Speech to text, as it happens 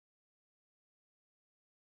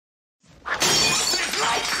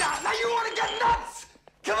Now you want to get nuts?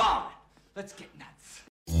 Come on, let's get nuts.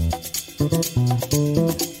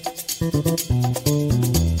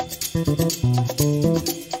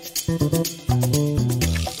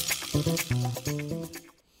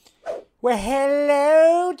 Well,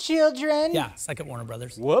 hello, children. Yeah, second Warner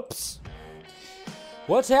Brothers. Whoops.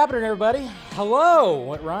 What's happening, everybody? Hello,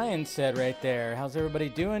 what Ryan said right there. How's everybody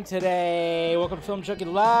doing today? Welcome to Film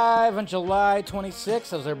Junkee Live on July 26th.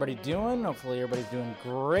 How's everybody doing? Hopefully everybody's doing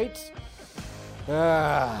great.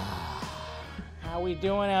 How we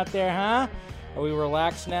doing out there, huh? Are we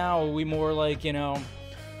relaxed now? Are we more like, you know,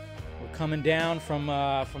 we're coming down from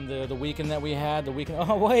the weekend that we had? The weekend.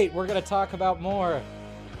 Oh, wait, we're going to talk about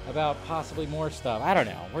possibly more stuff. I don't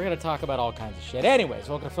know. We're going to talk about all kinds of shit. Anyways,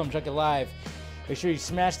 welcome to Film Junkee Live. Make sure you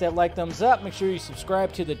smash that like, thumbs up. Make sure you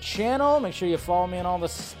subscribe to the channel. Make sure you follow me on all the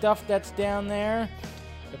stuff that's down there.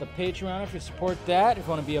 Got the Patreon if you support that. If you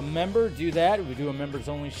want to be a member, do that. We do a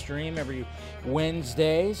members-only stream every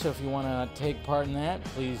Wednesday. So if you want to take part in that,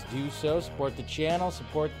 please do so. Support the channel.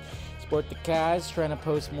 Support the guys. Trying to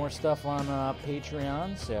post more stuff on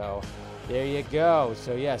Patreon. So there you go.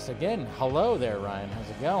 So yes, again, hello there, Ryan. How's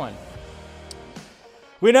it going?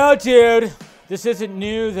 We know, dude. This isn't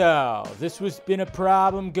new, though. This has been a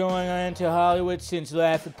problem going on to Hollywood since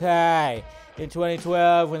Life of Pi in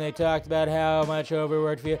 2012 when they talked about how much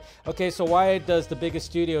overworked VFX. Okay, so why does the biggest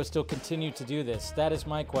studio still continue to do this? That is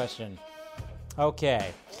my question.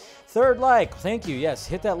 Okay. Third like. Thank you. Yes,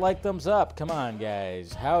 hit that like, thumbs up. Come on,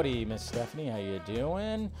 guys. Howdy, Miss Stephanie. How you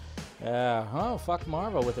doing? Oh, fuck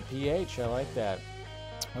Marvel with a PH. I like that.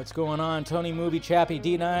 What's going on? Tony Movie Chappie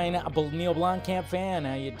D9 Neil Blomkamp fan.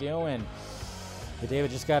 How you doing?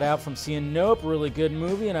 David just got out from seeing Nope, really good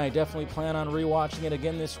movie, and I definitely plan on rewatching it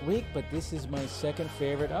again this week, but this is my second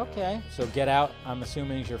favorite. Okay, so Get Out, I'm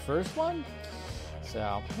assuming, is your first one?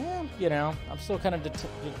 So, you know, I'm still kind of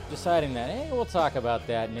deciding that. Hey, we'll talk about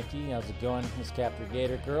that, Nikki. How's it going, Miss Captain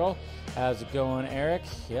Gator Girl? How's it going, Eric?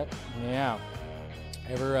 Yep, yeah.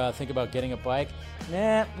 Ever think about getting a bike?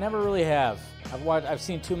 Nah, never really have. I've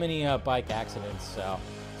seen too many bike accidents, so...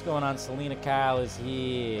 What's going on? Selena Kyle is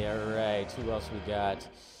here. All right. Who else we got?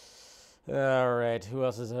 All right. Who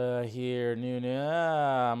else is here? New.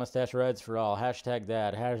 Mustache Rides for all. Hashtag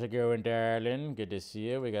that. How's it going, darling? Good to see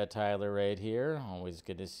you. We got Tyler right here. Always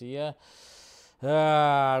good to see you.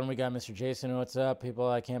 And we got Mr. Jason. What's up, people?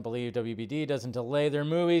 I can't believe WBD doesn't delay their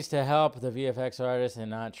movies to help the VFX artists and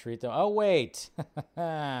not treat them. Oh, wait.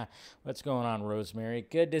 What's going on, Rosemary?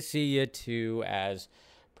 Good to see you, too, as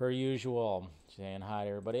per usual. Saying hi to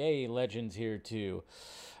everybody. Hey, Legends here too.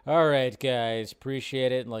 All right, guys.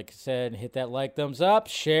 Appreciate it. Like I said, hit that like, thumbs up.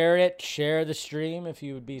 Share it. Share the stream if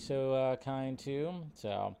you would be so kind to.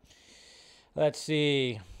 So, let's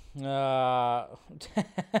see. What? All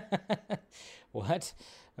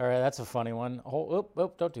right, that's a funny one. Oh,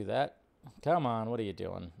 don't do that. Come on. What are you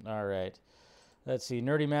doing? All right. Let's see,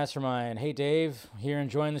 Nerdy Mastermind. Hey, Dave, here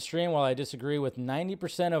enjoying the stream. While I disagree with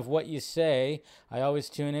 90% of what you say, I always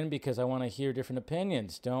tune in because I want to hear different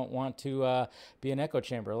opinions. Don't want to be an echo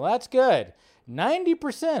chamber. Well, that's good.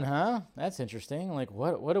 90%, huh? That's interesting. Like,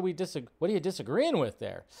 what are you disagreeing with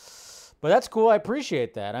there? But that's cool. I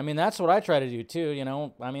appreciate that. I mean, that's what I try to do too. You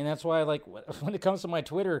know, I mean, that's why, like, when it comes to my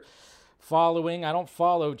Twitter following, I don't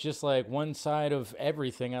follow just like one side of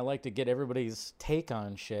everything. I like to get everybody's take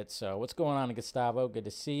on shit. So what's going on, Gustavo? Good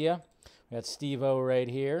to see you. We got Steve-O right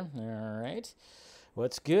here. All right.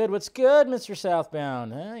 What's good, Mr.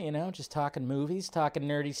 Southbound? You know, just talking movies, talking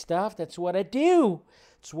nerdy stuff. That's what I do.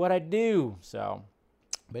 It's what I do. So,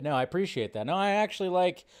 but no, I appreciate that. No, I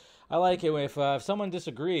like it if someone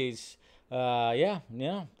disagrees. Yeah,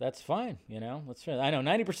 that's fine. You know, that's fine. I know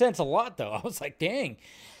 90% is a lot though. I was like, dang.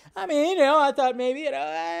 I mean, you know, I thought maybe,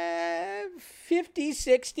 50,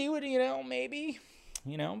 60 would, you know, maybe,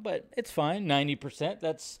 you know, but it's fine. 90%,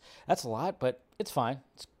 that's a lot, but it's fine.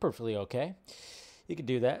 It's perfectly okay. You can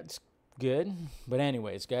do that. It's good. But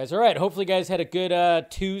anyways, guys, all right. Hopefully, you guys had a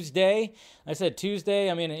good Tuesday. I said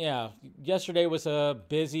Tuesday. I mean, yeah, yesterday was a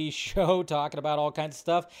busy show talking about all kinds of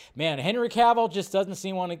stuff. Man, Henry Cavill just doesn't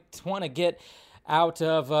seem want to get out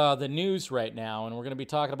of the news right now, and we're going to be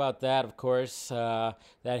talking about that, of course, that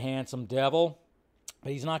handsome devil.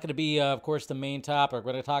 But he's not going to be, of course, the main topic.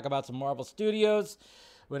 We're going to talk about some Marvel Studios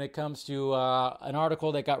when it comes to an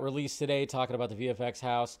article that got released today talking about the VFX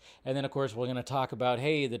house. And then, of course, we're going to talk about,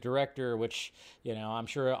 hey, the director, which, you know, I'm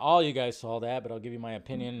sure all you guys saw that, but I'll give you my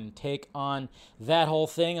opinion and take on that whole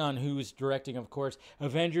thing on who's directing, of course,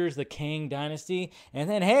 Avengers, the Kang Dynasty. And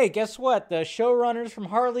then, hey, guess what? The showrunners from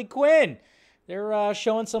Harley Quinn. they're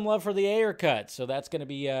showing some love for the Ayer cut, so that's going to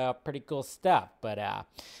be pretty cool stuff. But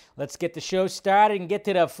let's get the show started and get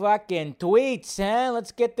to the fucking tweets, huh?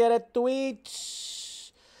 Let's get to the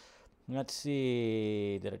tweets. Let's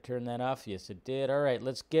see. Did I turn that off? Yes, it did. All right,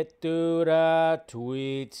 let's get to the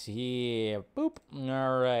tweets here. Boop.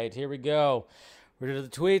 All right, here we go. We're to the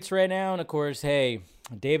tweets right now, and of course, hey,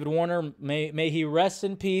 David Warner, may he rest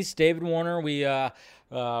in peace. David Warner, we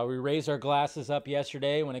raised our glasses up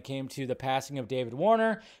yesterday when it came to the passing of David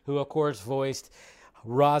Warner, who of course voiced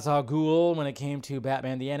Ra's al Ghul when it came to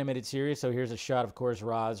Batman the Animated Series. So here's a shot, of course,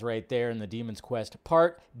 Ra's right there in the Demon's Quest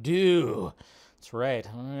Part 2. That's right.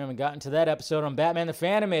 I haven't gotten to that episode on Batman the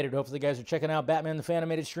Fanimated. Hopefully you guys are checking out Batman the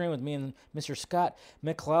Fanimated stream with me and Mr. Scott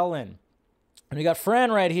McClellan. And we got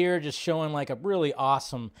Fran right here just showing like a really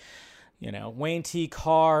awesome, Wayne T.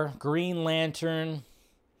 Carr, Green Lantern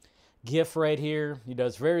GIF right here. He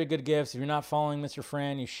does very good GIFs. If you're not following Mr.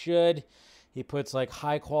 Fran, you should. He puts like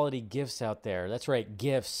high quality GIFs out there. That's right,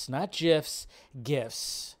 GIFs, not GIFs,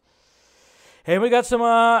 GIFs. Hey, we got some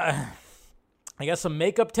I got some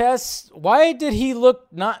makeup tests. Why did he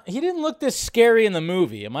didn't look this scary in the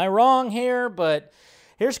movie. Am I wrong here? But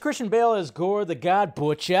here's Christian Bale as Gore the God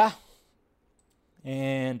Butcher.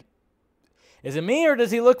 And is it me or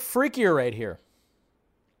does he look freakier right here?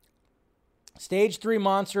 Stage 3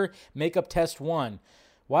 monster, makeup test 1.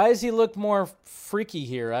 Why does he look more freaky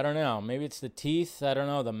here? I don't know. Maybe it's the teeth. I don't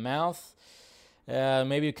know. The mouth.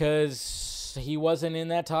 Maybe because he wasn't in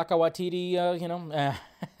that Taika Waititi,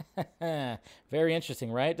 Very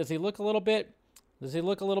interesting, right? Does he look a little bit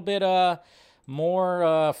more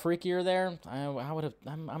freakier there?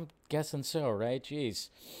 I'm guessing so, right? Jeez.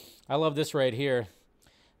 I love this right here.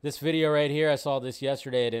 This video right here, I saw this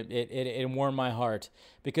yesterday, and it warmed my heart.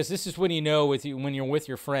 Because this is when you know when you're with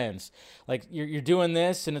your friends. Like, you're doing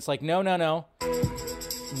this, and it's like, no. No,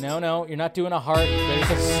 you're not doing a heart. There's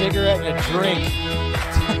a cigarette and a drink.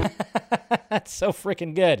 That's so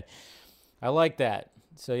freaking good. I like that.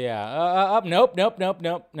 So, yeah. Nope.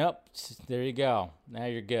 There you go. Now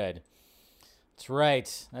you're good. That's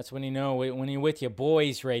right. That's when you know when you're with your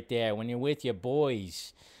boys right there. When you're with your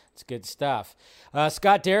boys. It's good stuff.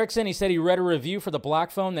 Scott Derrickson, he said he read a review for the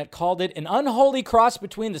Black Phone that called it an unholy cross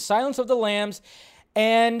between The Silence of the Lambs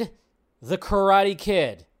and The Karate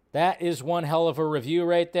Kid. That is one hell of a review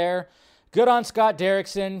right there. Good on Scott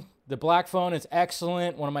Derrickson. The Black Phone is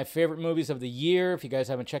excellent. One of my favorite movies of the year. If you guys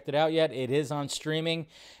haven't checked it out yet, it is on streaming.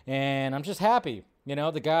 And I'm just happy.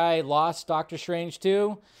 The guy lost Doctor Strange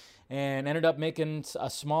 2. And ended up making a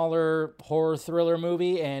smaller horror thriller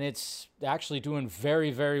movie, and it's actually doing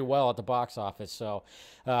very, very well at the box office. So,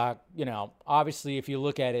 obviously, if you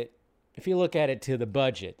look at it to the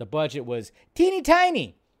budget was teeny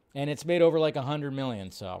tiny, and it's made over like $100 million.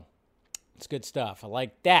 So, it's good stuff. I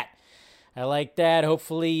like that.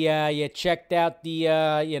 Hopefully, you checked out the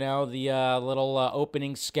little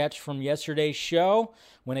opening sketch from yesterday's show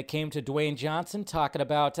when it came to Dwayne Johnson talking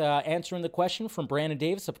about answering the question from Brandon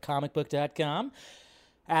Davis of comicbook.com,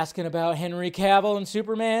 asking about Henry Cavill and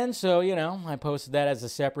Superman. So, I posted that as a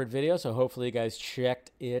separate video. So hopefully you guys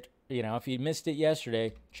checked it. If you missed it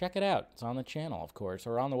yesterday, check it out. It's on the channel, of course,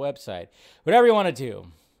 or on the website. Whatever you want to do.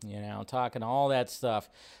 Talking all that stuff.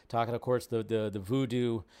 Talking, of course, the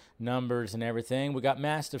voodoo numbers and everything. We got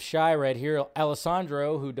Mastiff Shy right here.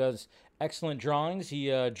 Alessandro, who does excellent drawings. He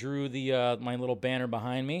drew my little banner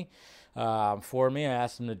behind me for me. I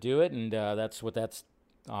asked him to do it, and that's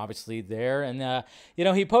obviously there. And,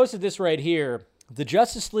 he posted this right here. The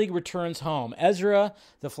Justice League returns home. Ezra,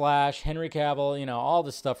 The Flash, Henry Cavill, all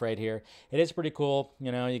this stuff right here. It is pretty cool.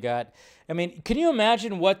 You got, can you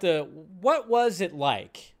imagine what was it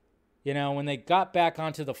like, when they got back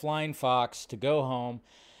onto the Flying Fox to go home,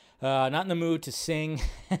 not in the mood to sing,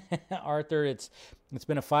 Arthur, it's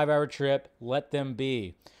been a 5-hour trip. Let them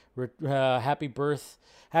be.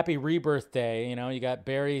 Happy rebirth day. You got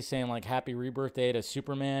Barry saying like happy rebirth day to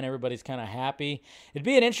Superman. Everybody's kind of happy. It'd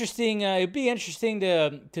be interesting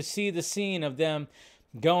to see the scene of them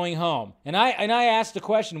going home. And I asked the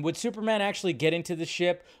question, would Superman actually get into the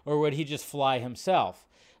ship or would he just fly himself?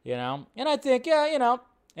 And I think,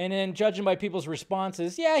 and then judging by people's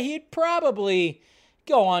responses, he'd probably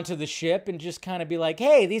go onto the ship and just kind of be like,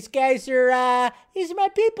 hey, these guys these are my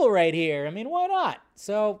people right here. Why not?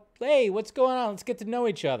 So, hey, what's going on? Let's get to know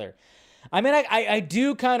each other. I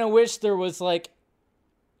do kind of wish there was like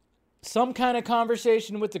some kind of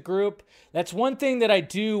conversation with the group. That's one thing that I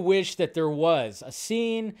do wish that there was. A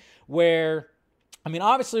scene where,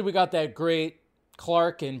 obviously we got that great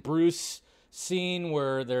Clark and Bruce scene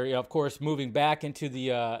where they're, of course, moving back into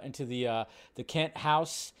the Kent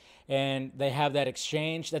house. and they have that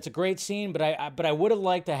exchange. That's a great scene, but I would have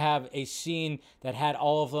liked to have a scene that had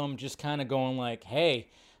all of them just kind of going like, hey,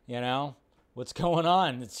 what's going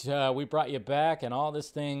on? It's we brought you back and all this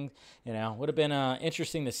thing, would have been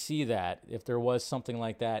interesting to see that if there was something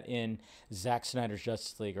like that in Zack Snyder's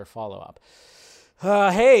Justice League or follow-up.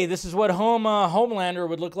 Hey, this is what Homelander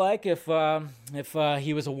would look like if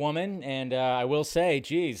he was a woman. And I will say,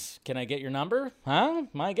 geez, can I get your number? Huh?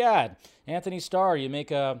 My God, Anthony Starr, you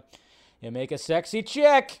make a sexy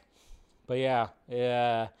chick. But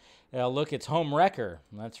yeah, look, it's Home Wrecker.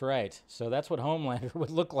 That's right. So that's what Homelander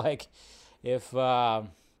would look like if he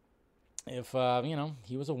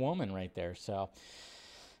was a woman right there. So.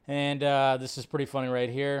 And this is pretty funny right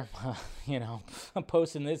here. I'm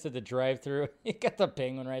posting this at the drive-thru. You got the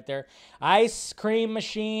penguin right there. Ice cream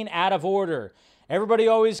machine out of order. Everybody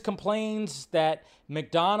always complains that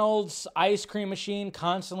McDonald's ice cream machine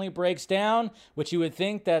constantly breaks down, which you would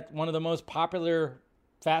think that one of the most popular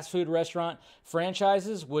fast food restaurant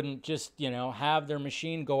franchises wouldn't just, have their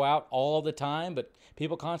machine go out all the time, but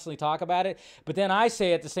people constantly talk about it. But then I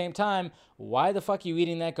say at the same time, why the fuck are you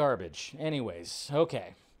eating that garbage? Anyways,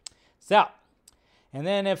 okay. So, and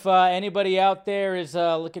then if anybody out there is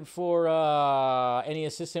looking for any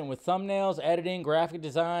assistant with thumbnails, editing, graphic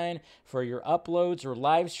design for your uploads or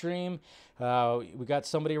live stream, we got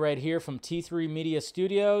somebody right here from T3 Media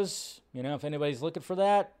Studios. If anybody's looking for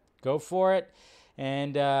that, go for it.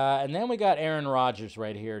 And then we got Aaron Rodgers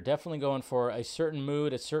right here, definitely going for a certain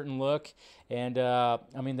mood, a certain look. And,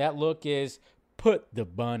 that look is put the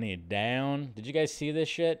bunny down. Did you guys see this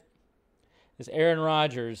shit? This Aaron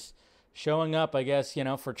Rodgers showing up, I guess,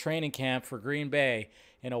 for training camp for Green Bay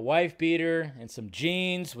in a wife beater and some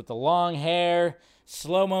jeans with the long hair,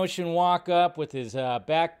 slow motion walk up with his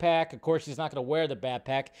backpack. Of course, he's not going to wear the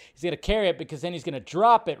backpack. He's going to carry it because then he's going to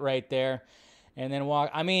drop it right there and then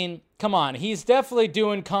walk. Come on. He's definitely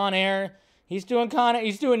doing Con Air. He's doing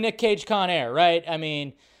Nick Cage Con Air, right?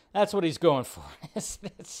 That's what he's going for. It's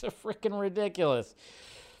so freaking ridiculous.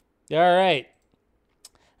 All right.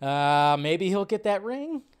 Maybe he'll get that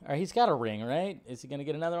ring. Or he's got a ring, right? Is he going to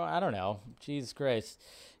get another one? I don't know. Jesus Christ.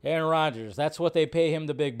 Aaron Rodgers. That's what they pay him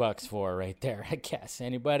the big bucks for right there, I guess.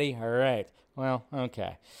 Anybody? All right. Well,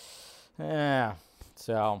 okay. Yeah.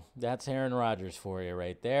 So that's Aaron Rodgers for you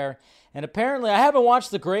right there. And apparently, I haven't watched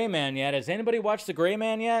The Gray Man yet. Has anybody watched The Gray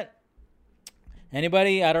Man yet?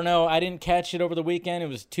 Anybody? I don't know. I didn't catch it over the weekend. It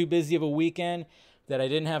was too busy of a weekend that I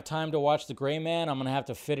didn't have time to watch The Gray Man. I'm going to have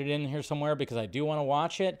to fit it in here somewhere because I do want to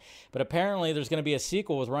watch it. But apparently there's going to be a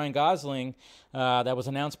sequel with Ryan Gosling that was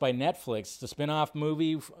announced by Netflix. It's a spin-off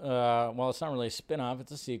movie. Well, it's not really a spin-off.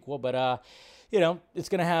 It's a sequel. But, it's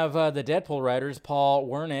going to have the Deadpool writers, Paul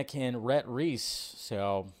Wernick and Rhett Reese.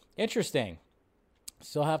 So, interesting.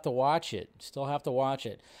 Still have to watch it.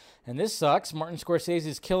 And this sucks. Martin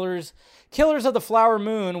Scorsese's Killers of the Flower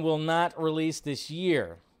Moon will not release this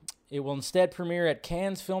year. It will instead premiere at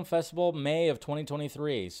Cannes Film Festival, May of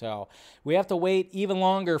 2023. So we have to wait even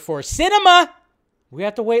longer for cinema. We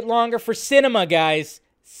have to wait longer for cinema, guys.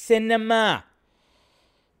 Cinema.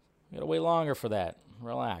 We got to wait longer for that.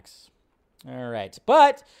 Relax. All right.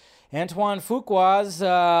 But Antoine Fuqua's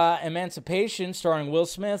Emancipation, starring Will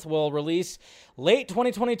Smith, will release late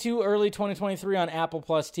 2022, early 2023 on Apple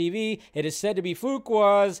Plus TV. It is said to be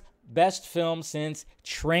Fuqua's best film since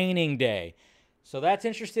Training Day. So that's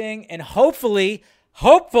interesting, and hopefully,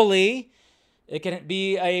 it can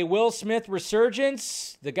be a Will Smith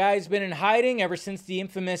resurgence. The guy's been in hiding ever since the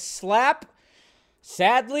infamous slap,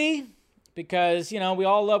 sadly, because, we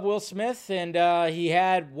all love Will Smith, and he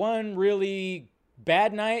had one really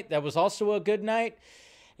bad night that was also a good night,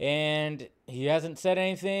 and he hasn't said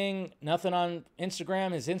anything, nothing on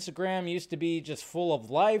Instagram. His Instagram used to be just full of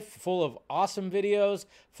life, full of awesome videos,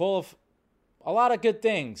 full of a lot of good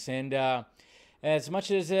things, and as much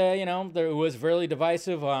as, there was really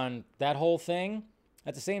divisive on that whole thing,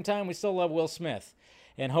 at the same time, we still love Will Smith.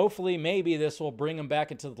 And hopefully, maybe this will bring him back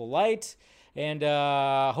into the light. And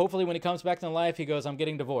hopefully when he comes back to life, he goes, I'm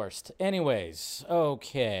getting divorced. Anyways,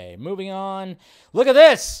 okay, moving on. Look at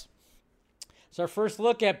this. It's our first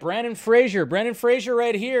look at Brandon Fraser. Brandon Fraser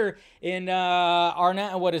right here in Darren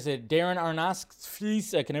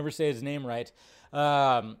Aronofsky. I can never say his name right.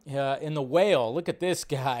 In The Whale. Look at this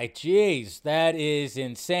guy. Jeez, that is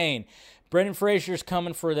insane. Brendan Fraser's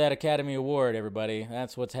coming for that Academy Award, everybody.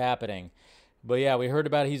 That's what's happening. But yeah, we heard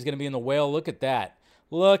about he's going to be in The Whale. Look at that.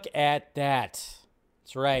 Look at that.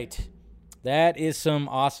 That's right. That is some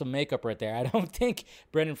awesome makeup right there. I don't think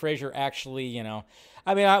Brendan Fraser actually,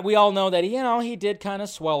 we all know that, he did kind of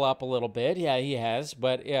swell up a little bit. Yeah, he has.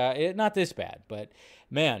 But yeah, not this bad. But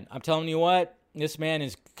man, I'm telling you what, this man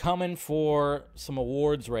is coming for some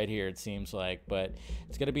awards right here, it seems like. But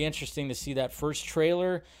it's going to be interesting to see that first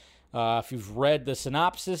trailer. If you've read the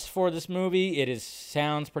synopsis for this movie,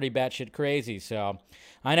 sounds pretty batshit crazy. So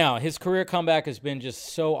I know his career comeback has been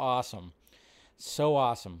just so awesome. So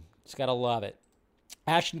awesome. Just got to love it.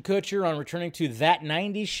 Ashton Kutcher on returning to That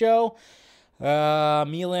 90s Show.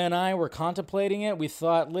 Mila and I were contemplating it. We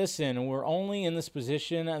thought, listen, we're only in this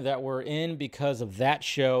position that we're in because of that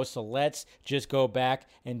show, so let's just go back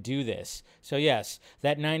and do this. So yes,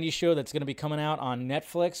 That 90s Show that's going to be coming out on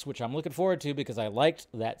Netflix, which I'm looking forward to because I liked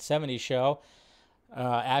That 70s Show.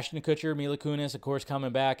 Ashton Kutcher, Mila Kunis, of course,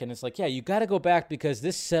 coming back, and it's like, yeah, you got to go back because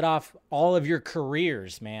this set off all of your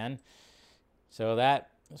careers, man. So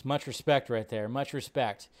that's much respect right there, much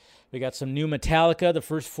respect. We got some new Metallica, The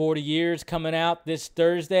First 40 Years, coming out this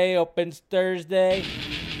Thursday. Opens Thursday.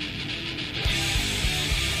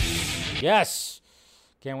 Yes.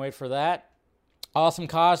 Can't wait for that. Awesome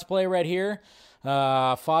cosplay right here.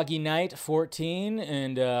 Foggy Night 14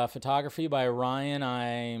 and photography by Ryan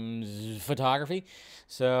Imes Photography.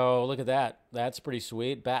 So look at that. That's pretty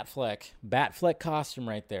sweet. Batfleck costume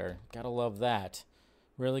right there. Gotta love that.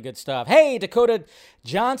 Really good stuff. Hey, Dakota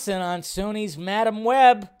Johnson on Sony's Madam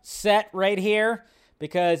Web set right here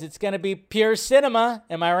because it's going to be pure cinema.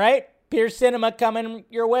 Am I right? Pure cinema coming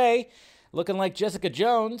your way. Looking like Jessica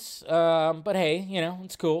Jones. But hey,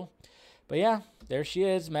 it's cool. But yeah, there she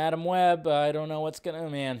is, Madam Web. I don't know what's going to,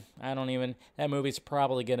 man. That movie's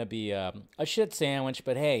probably going to be a shit sandwich.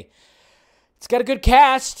 But hey, it's got a good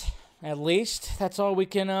cast, at least. That's all we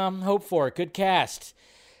can hope for. Good cast.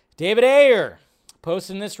 David Ayer.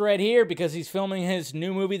 Posting this right here because he's filming his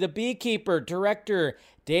new movie, The Beekeeper. Director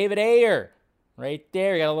David Ayer. Right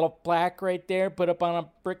there. You got a little plaque right there put up on a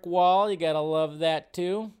brick wall. You got to love that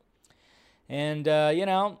too. And,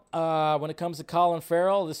 when it comes to Colin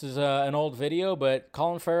Farrell, this is an old video, but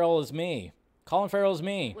Colin Farrell is me. Colin Farrell is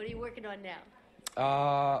me. What are you working on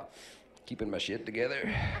now? Keeping my shit together.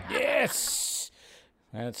 Yes.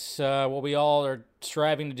 That's what we all are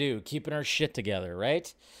striving to do. Keeping our shit together,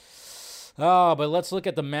 right? Oh, but let's look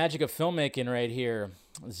at the magic of filmmaking right here.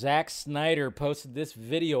 Zack Snyder posted this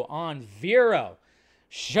video on Vero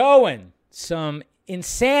showing some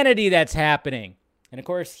insanity that's happening. And, of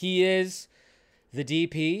course, he is the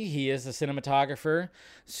DP. He is the cinematographer.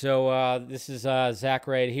 So this is Zack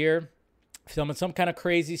right here filming some kind of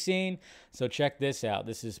crazy scene. So check this out.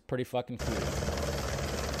 This is pretty fucking cool.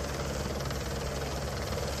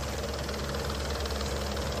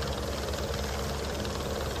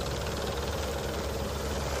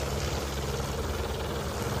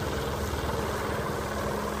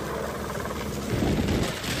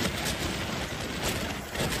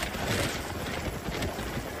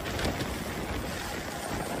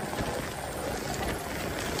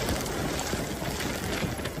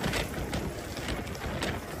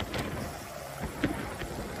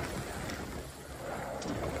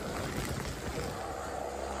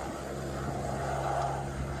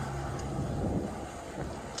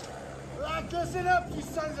 Listen up, you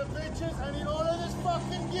sons of bitches. I need all of this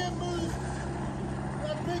fucking gear moved.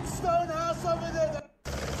 That big stone house over there.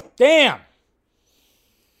 Damn!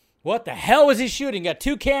 What the hell was he shooting? Got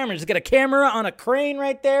two cameras. He's got a camera on a crane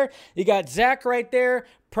right there. You got Zach right there,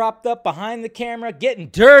 propped up behind the camera, getting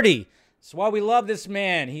dirty. That's why we love this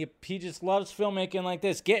man. He just loves filmmaking like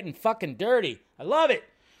this, getting fucking dirty. I love it.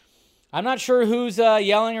 I'm not sure who's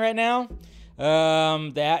yelling right now.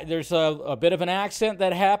 There's a bit of an accent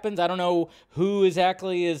that happens. I don't know who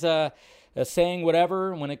exactly is saying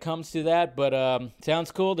whatever when it comes to that, but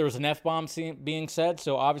sounds cool. There was an F-bomb being said,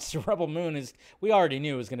 so obviously Rebel Moon we already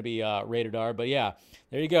knew it was going to be rated R, but yeah,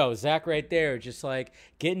 there you go. Zach right there, just like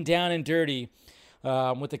getting down and dirty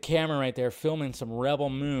with the camera right there, filming some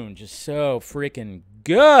Rebel Moon. Just so freaking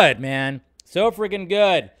good, man. So freaking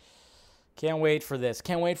good. Can't wait for this.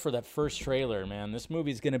 Can't wait for that first trailer, man. This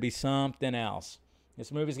movie's going to be something else. It's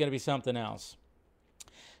going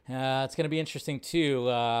to be interesting too.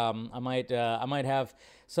 I might have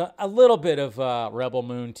a little bit of Rebel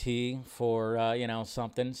Moon tea for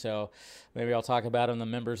something. So maybe I'll talk about it on the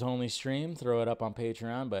members only stream. Throw it up on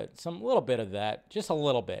Patreon, but little bit of that, just a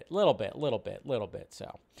little bit.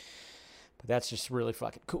 So, but that's just really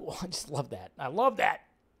fucking cool. I just love that. I love that.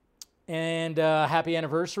 And happy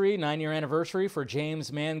anniversary, 9-year anniversary for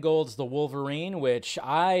James Mangold's The Wolverine, which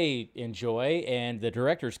I enjoy, and the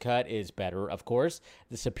director's cut is better, of course,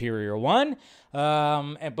 the superior one.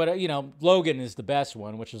 But Logan is the best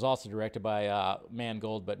one, which was also directed by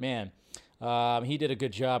Mangold. But man, he did a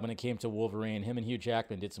good job when it came to Wolverine. Him and Hugh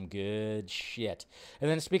Jackman did some good shit.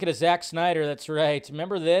 And then speaking of Zack Snyder, that's right.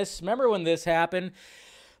 Remember this? Remember when this happened?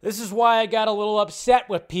 This is why I got a little upset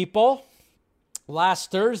with people last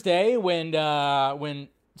Thursday when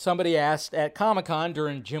somebody asked at Comic-Con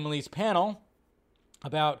during Jim Lee's panel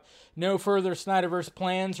about no further Snyderverse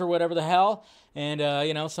plans or whatever the hell, and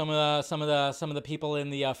some of the people in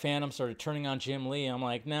the fandom started turning on Jim Lee. I'm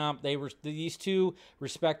like, no, these two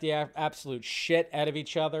respect the absolute shit out of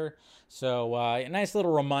each other. So a nice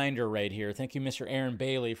little reminder right here. Thank you, Mr. Aaron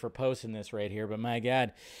Bailey, for posting this right here. But my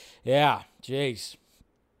God, yeah, jeez.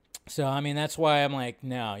 So I mean, that's why I'm like,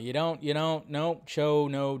 no, you don't, show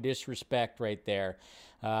no disrespect right there.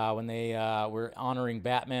 When they were honoring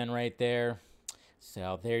Batman right there.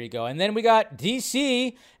 So there you go. And then we got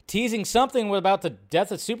DC teasing something about the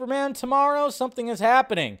death of Superman tomorrow. Something is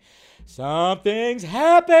happening. Something's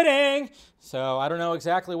happening. So I don't know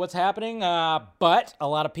exactly what's happening, but a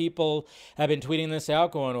lot of people have been tweeting this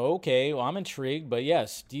out going, okay, well, I'm intrigued. But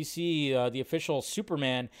yes, DC, the official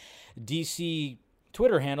Superman DC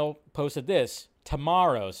Twitter handle posted this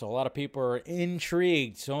tomorrow. So a lot of people are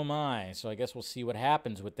intrigued. So am I. So I guess we'll see what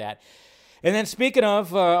happens with that. And then speaking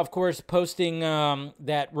of course, posting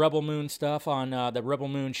that Rebel Moon stuff on the Rebel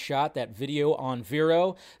Moon shot, that video on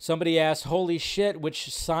Vero, somebody asked, holy shit, which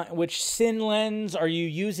sin lens are you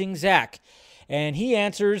using, Zach? And he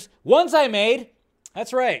answers, ones I made.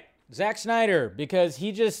 That's right, Zack Snyder, because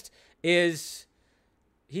he just is.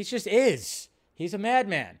 He's a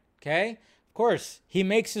madman, okay? Of course, he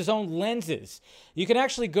makes his own lenses. You can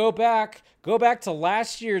actually go back to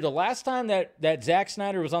last year, the last time that Zack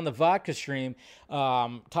Snyder was on the Vodka stream,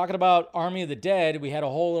 talking about Army of the Dead. We had a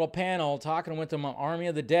whole little panel talking with him on Army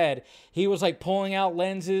of the Dead. He was like pulling out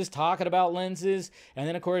lenses, talking about lenses, and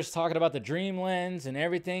then of course talking about the Dream lens and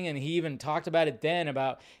everything. And he even talked about it then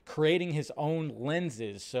about creating his own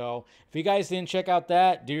lenses. So if you guys didn't check out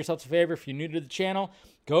that, do yourselves a favor. If you're new to the channel,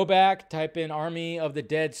 go back, type in Army of the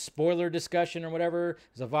Dead spoiler discussion or whatever.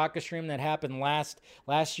 There's a vodka stream that happened last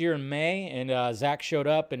year in May, and Zach showed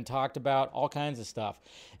up and talked about all kinds of stuff.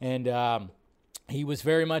 And he was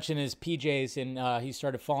very much in his PJs, and he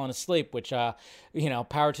started falling asleep, which,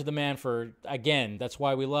 power to the man for, again, that's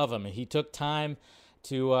why we love him. He took time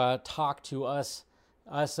to talk to us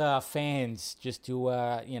fans, just to,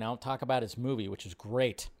 talk about his movie, which is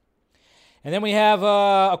great. And then we have,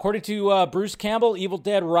 according to Bruce Campbell, Evil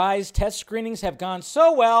Dead Rise test screenings have gone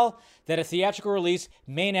so well that a theatrical release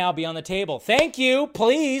may now be on the table. Thank you.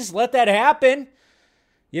 Please let that happen.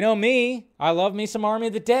 You know me. I love me some Army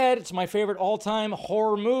of the Dead. It's my favorite all-time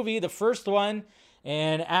horror movie, the first one.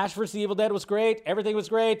 And Ash vs. the Evil Dead was great. Everything was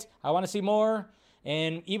great. I want to see more.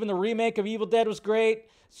 And even the remake of Evil Dead was great.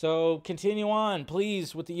 So continue on,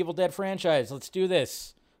 please, with the Evil Dead franchise. Let's do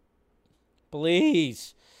this.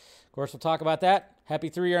 Please. Of course, we'll talk about that. Happy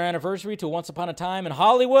 3-year anniversary to Once Upon a Time in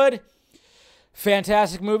Hollywood.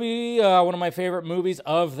 Fantastic movie. One of my favorite movies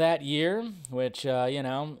of that year, which,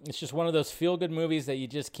 it's just one of those feel-good movies that you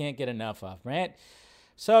just can't get enough of, right?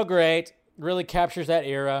 So great. Really captures that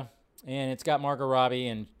era. And it's got Margot Robbie,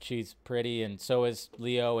 and she's pretty, and so is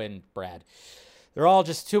Leo and Brad. They're all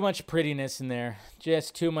just too much prettiness in there.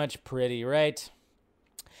 Just too much pretty, right?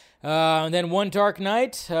 And then One Dark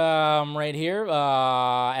Night, right here,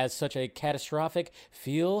 as such a catastrophic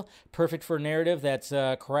feel, perfect for a narrative that's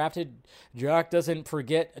crafted. Jock doesn't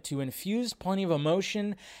forget to infuse plenty of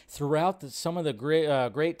emotion throughout some of the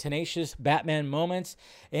great tenacious Batman moments,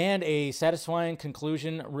 and a satisfying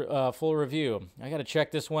conclusion, full review. I got to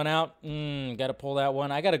check this one out. Got to pull that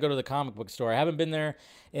one. I got to go to the comic book store. I haven't been there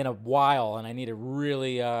in a while, and I need to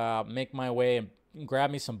really make my way and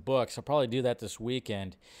grab me some books. I'll probably do that this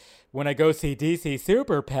weekend when I go see DC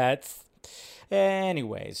Super Pets.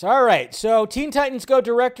 Anyways, all right. So Teen Titans Go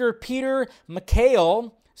director Peter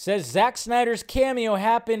McHale says Zack Snyder's cameo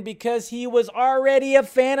happened because he was already a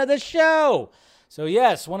fan of the show. So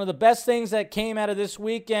yes, one of the best things that came out of this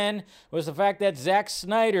weekend was the fact that Zack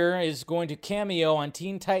Snyder is going to cameo on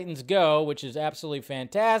Teen Titans Go, which is absolutely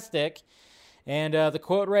fantastic. And the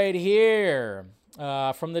quote right here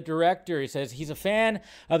from the director, he says he's a fan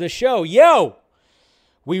of the show. Yo!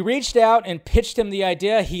 We reached out and pitched him the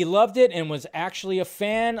idea. He loved it and was actually a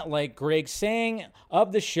fan, like Greg saying,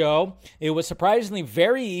 of the show. It was surprisingly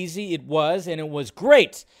very easy. It was, and it was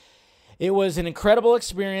great. It was an incredible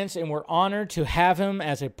experience, and we're honored to have him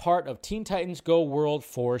as a part of Teen Titans Go World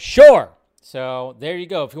for sure. So there you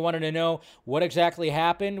go. If you wanted to know what exactly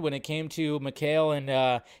happened when it came to McHale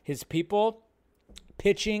and his people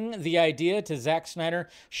pitching the idea to Zack Snyder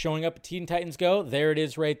showing up at Teen Titans Go, there it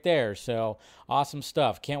is right there. So awesome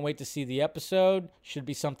stuff. Can't wait to see the episode. Should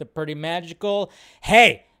be something pretty magical.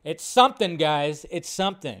 Hey, it's something, guys. It's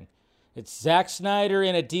something. It's Zack Snyder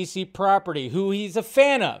in a DC property, who he's a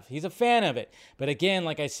fan of. He's a fan of it. But again,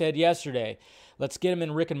 like I said yesterday, let's get him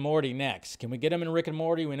in Rick and Morty next. Can we get him in Rick and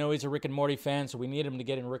Morty? We know he's a Rick and Morty fan, so we need him to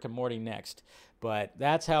get in Rick and Morty next. But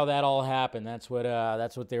that's how that all happened. That's what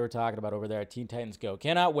they were talking about over there at Teen Titans Go.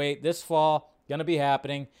 Cannot wait. This fall, gonna be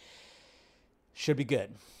happening. Should be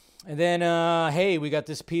good. And then, hey, we got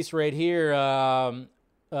this piece right here.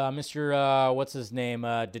 Mr. What's his name?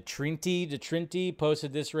 Detrinti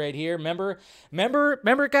posted this right here. Remember,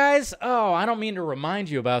 guys? Oh, I don't mean to remind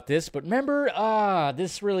you about this, but remember,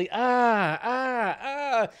 this really,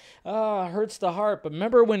 hurts the heart. But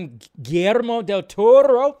remember when Guillermo del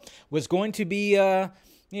Toro was going to be,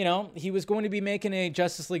 he was going to be making a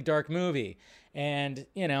Justice League Dark movie. And,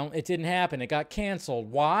 it didn't happen. It got canceled.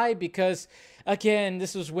 Why? Because, again,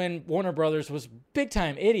 this was when Warner Brothers was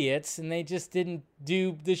big-time idiots, and they just didn't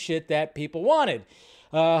do the shit that people wanted.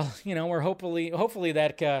 We're hopefully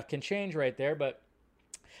that can change right there, but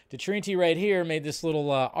Detrinti right here made this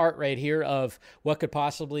little art right here of what could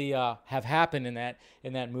possibly have happened in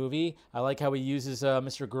that movie. I like how he uses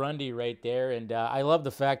Mr. Grundy right there, and I love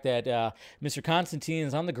the fact that Mr. Constantine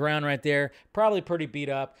is on the ground right there, probably pretty beat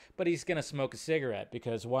up, but he's gonna smoke a cigarette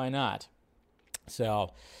because why not?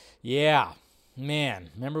 So, yeah. Man,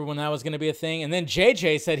 remember when that was going to be a thing? And then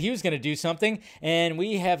JJ said he was going to do something, and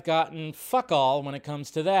we have gotten fuck all when it comes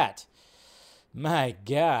to that. My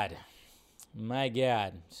God.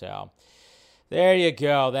 So, there you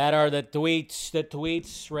go. That are the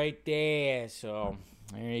tweets right there. So,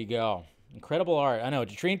 there you go. Incredible art. I know,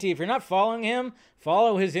 Detrinti, if you're not following him,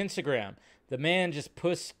 follow his Instagram. The man just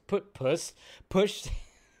pushed.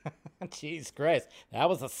 Jeez Christ. That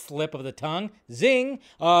was a slip of the tongue. Zing.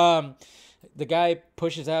 The guy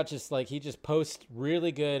pushes out he just posts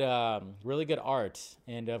really good art.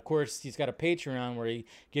 And of course, he's got a Patreon where he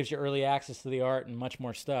gives you early access to the art and much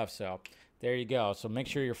more stuff. So there you go. So make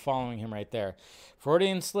sure you're following him right there.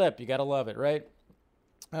 Freudian slip. You got to love it, right?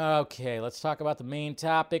 Okay, let's talk about the main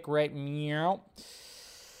topic right now.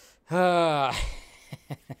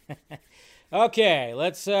 Okay,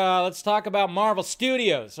 let's talk about Marvel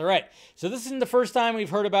Studios. All right, so this isn't the first time we've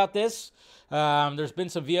heard about this. There's been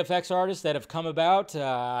some VFX artists that have come about,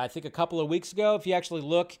 I think a couple of weeks ago. If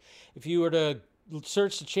you were to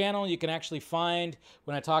search the channel, you can actually find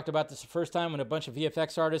when I talked about this the first time, when a bunch of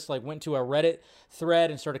VFX artists went to a Reddit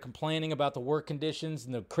thread and started complaining about the work conditions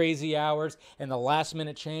and the crazy hours and the last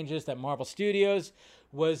minute changes that Marvel Studios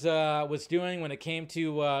was doing when it came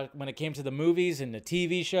to the movies and the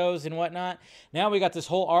TV shows and whatnot. Now we got this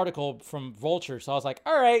whole article from Vulture, so I was like,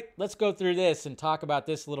 all right, let's go through this and talk about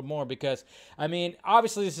this a little more because, I mean,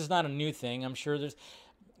 obviously this is not a new thing. I'm sure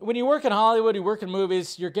when you work in Hollywood, you work in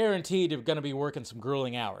movies, you're guaranteed you're going to be working some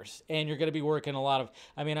grueling hours, and you're going to be working a lot of.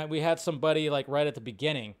 I mean, we had somebody right at the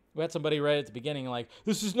beginning. This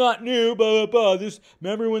is not new, blah, blah, blah.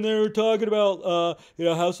 Remember when they were talking about,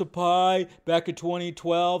 House of Pie back in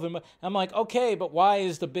 2012? And I'm like, okay, but why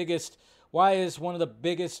is one of the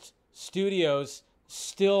biggest studios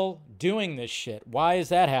still doing this shit? Why is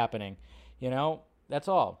that happening? That's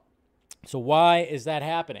all. So why is that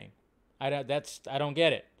happening? I don't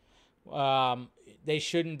get it. They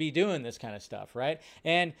shouldn't be doing this kind of stuff, right?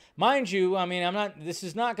 And mind you, I mean, this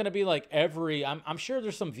is not going to be like I'm sure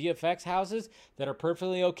there's some VFX houses that are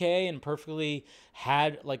perfectly okay and perfectly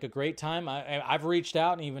had a great time. I've reached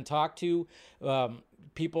out and even talked to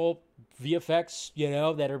people,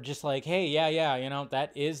 VFX, that are just like, hey, yeah,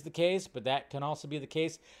 that is the case, but that can also be the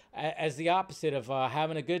case as the opposite of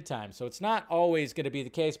having a good time. So it's not always going to be the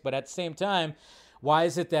case, but at the same time, why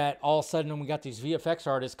is it that all of a sudden we got these VFX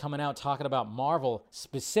artists coming out talking about Marvel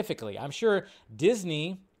specifically? I'm sure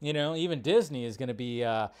Disney, even Disney is going to be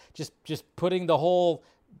just putting the whole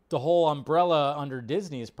umbrella under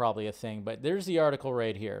Disney is probably a thing. But there's the article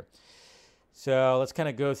right here. So let's kind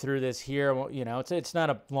of go through this here. It's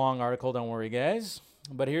not a long article, don't worry, guys.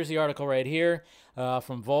 But here's the article right here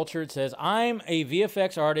from Vulture. It says, I'm a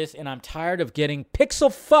VFX artist and I'm tired of getting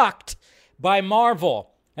pixel fucked by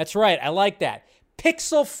Marvel. That's right, I like that.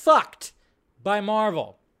 Pixel fucked by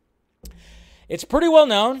Marvel. It's pretty well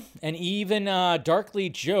known and even darkly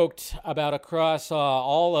joked about across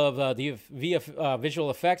all of the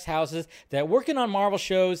visual effects houses that working on Marvel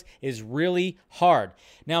shows is really hard.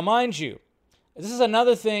 Now, mind you, this is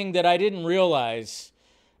another thing that I didn't realize.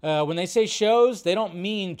 When they say shows, they don't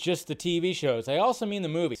mean just the TV shows. They also mean the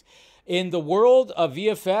movies. In the world of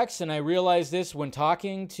VFX, and I realized this when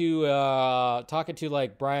talking to Brian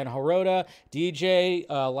Hirota, DJ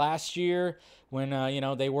last year, when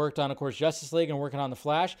they worked on, of course, Justice League and working on The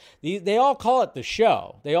Flash. They all call it the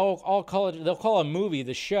show. They'll call a movie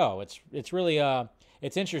the show. It's really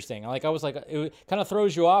It's interesting. Like I was like, it kind of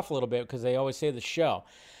throws you off a little bit because they always say the show.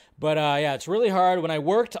 But yeah, it's really hard. When I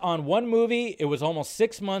worked on one movie, it was almost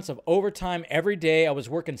 6 months of overtime every day. I was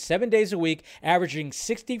working 7 days a week, averaging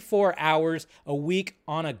 64 hours a week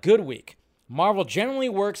on a good week. Marvel generally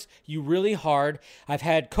works you really hard. I've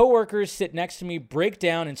had coworkers sit next to me, break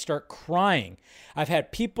down, and start crying. I've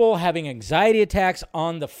had people having anxiety attacks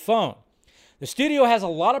on the phone. The studio has a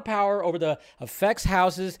lot of power over the effects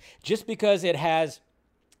houses just because it has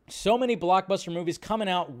so many blockbuster movies coming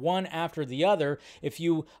out one after the other. If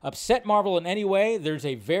you upset Marvel in any way, there's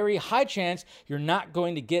a very high chance you're not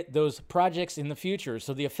going to get those projects in the future.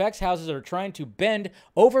 So the effects houses are trying to bend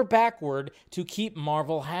over backward to keep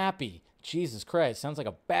Marvel happy. Jesus Christ, sounds like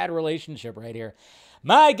a bad relationship right here.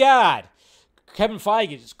 My God, Kevin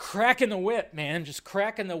Feige just cracking the whip, man, just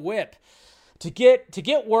cracking the whip. To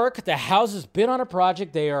get work, the houses bid on a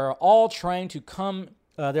project. They are all trying to come.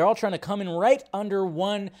 They're all trying to come in right under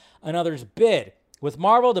one another's bid. With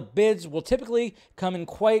Marvel, the bids will typically come in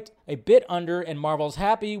quite a bit under, and Marvel's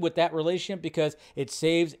happy with that relationship because it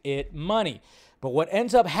saves it money. But what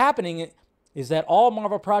ends up happening is that all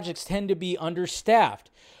Marvel projects tend to be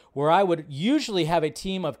understaffed. Where I would usually have a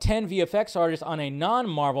team of 10 VFX artists on a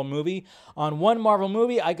non-Marvel movie, on one Marvel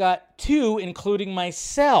movie, I got 2, including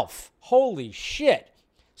myself. Holy shit.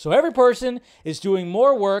 So every person is doing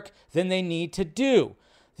more work than they need to do.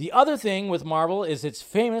 The other thing with Marvel is it's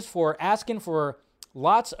famous for asking for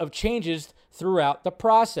lots of changes throughout the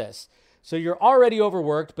process. So you're already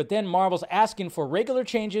overworked, but then Marvel's asking for regular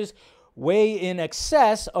changes way in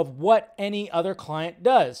excess of what any other client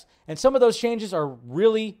does. And some of those changes are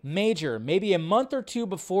really major. Maybe a month or two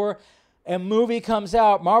before a movie comes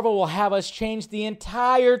out, Marvel will have us change the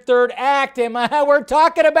entire third act. And we're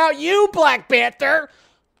talking about you, Black Panther.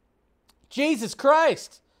 Jesus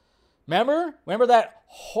Christ. Remember the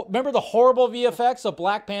horrible VFX of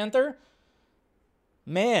Black Panther?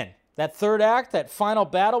 Man, that third act, that final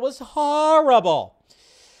battle was horrible.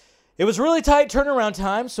 It was really tight turnaround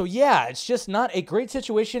time, so yeah, it's just not a great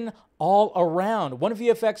situation all around. One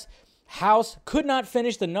VFX house could not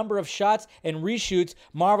finish the number of shots and reshoots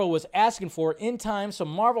Marvel was asking for in time, so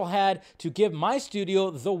Marvel had to give my studio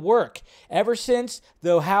the work. Ever since,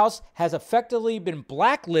 the house has effectively been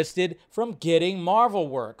blacklisted from getting Marvel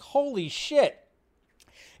work. Holy shit.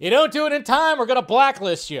 You don't do it in time, we're going to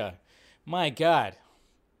blacklist you. My God.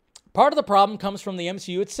 Part of the problem comes from the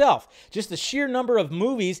MCU itself, just the sheer number of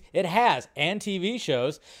movies it has and TV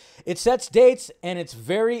shows. It sets dates and it's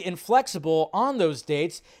very inflexible on those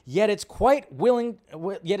dates, yet it's quite willing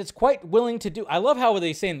to do. I love how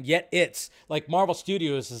they say yet it's like Marvel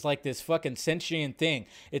Studios is like this fucking sentient thing.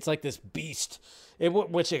 It's like this beast.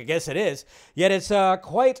 Which I guess it is, yet it's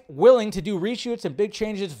quite willing to do reshoots and big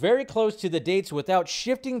changes very close to the dates without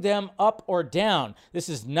shifting them up or down. This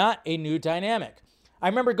is not a new dynamic. I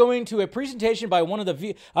remember going to a presentation by one of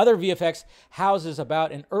the other VFX houses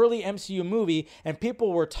about an early MCU movie, and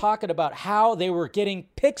people were talking about how they were getting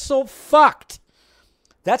pixel fucked.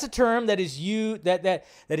 That's a term that is used that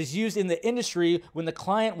is used in the industry when the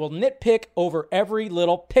client will nitpick over every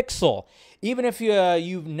little pixel, even if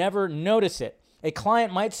you've never noticed it. A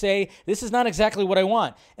client might say, "This is not exactly what I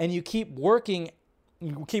want," and you keep working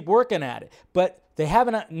at it, but they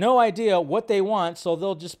have no idea what they want, so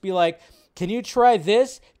they'll just be like, "Can you try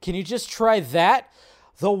this? Can you just try that?"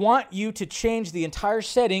 They'll want you to change the entire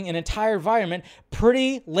setting and entire environment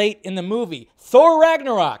pretty late in the movie. Thor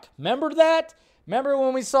Ragnarok. Remember that? Remember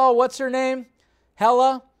when we saw, what's her name?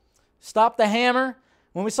 Hela? Stop the Hammer?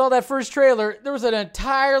 When we saw that first trailer, there was an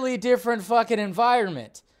entirely different fucking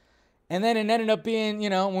environment. And then it ended up being,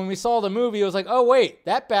 when we saw the movie, it was like, oh, wait,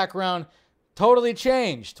 that background totally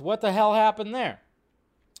changed. What the hell happened there?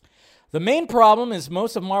 The main problem is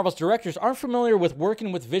most of Marvel's directors aren't familiar with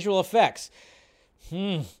working with visual effects.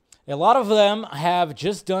 A lot of them have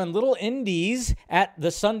just done little indies at the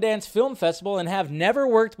Sundance Film Festival and have never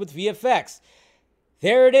worked with VFX.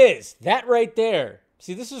 There it is. That right there.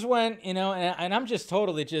 See, this is when, and I'm just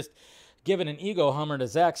totally just giving an ego hummer to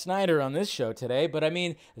Zack Snyder on this show today. But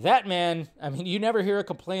that man, you never hear a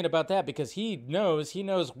complaint about that because he knows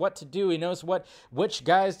what to do. He knows which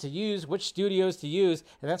guys to use, which studios to use.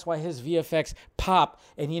 And that's why his VFX pop.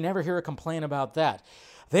 And you never hear a complaint about that.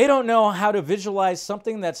 They don't know how to visualize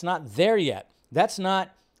something that's not there yet. That's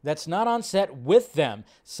not on set with them.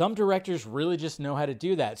 Some directors really just know how to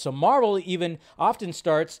do that. So Marvel even often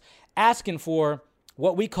starts asking for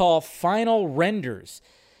what we call final renders.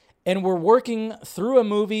 And we're working through a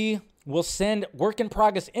movie will send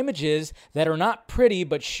work-in-progress images that are not pretty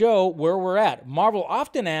but show where we're at. Marvel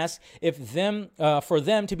often asks for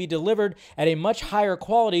them to be delivered at a much higher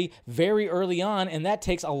quality very early on, and that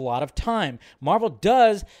takes a lot of time. Marvel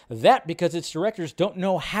does that because its directors don't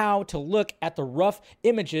know how to look at the rough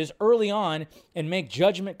images early on and make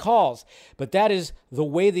judgment calls. But that is the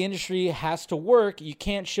way the industry has to work. You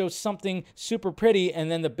can't show something super pretty and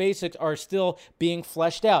then the basics are still being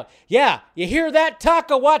fleshed out. Yeah, you hear that,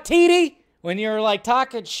 Taika Waititi? When you're like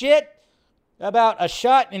talking shit about a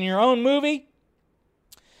shot in your own movie?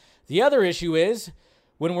 The other issue is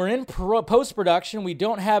when we're in post-production, we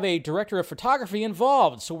don't have a director of photography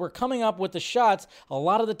involved, so we're coming up with the shots a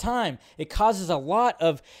lot of the time. It causes a lot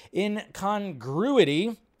of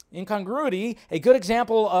incongruity. A good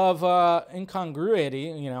example of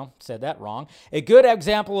incongruity, said that wrong. A good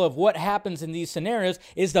example of what happens in these scenarios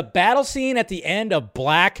is the battle scene at the end of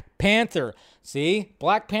Black Panther. See,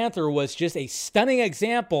 Black Panther was just a stunning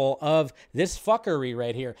example of this fuckery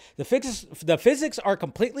right here. The physics are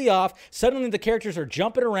completely off. Suddenly the characters are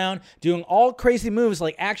jumping around, doing all crazy moves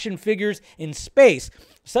like action figures in space.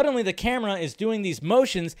 Suddenly the camera is doing these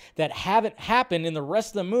motions that haven't happened in the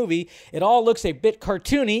rest of the movie. It all looks a bit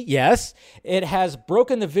cartoony. Yes, it has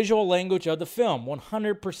broken the visual language of the film,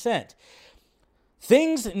 100%.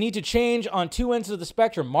 Things need to change on two ends of the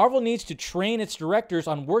spectrum. Marvel needs to train its directors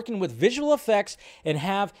on working with visual effects and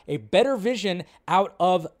have a better vision out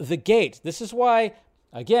of the gate. This is why,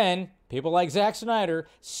 again, people like Zack Snyder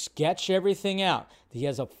sketch everything out. He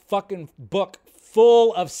has a fucking book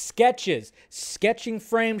full of sketches, sketching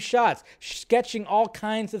frame shots, sketching all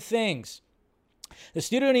kinds of things. The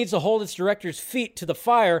studio needs to hold its directors' feet to the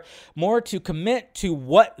fire more to commit to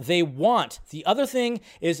what they want. The other thing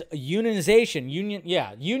is unionization.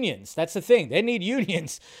 Unions. That's the thing. They need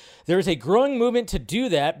unions. There's a growing movement to do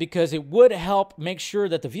that because it would help make sure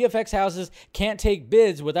that the VFX houses can't take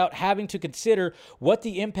bids without having to consider what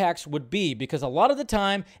the impacts would be. Because a lot of the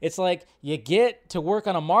time, it's like you get to work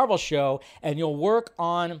on a Marvel show and you'll work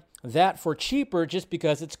on that for cheaper just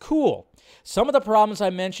because it's cool. Some of the problems I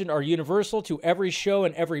mentioned are universal to every show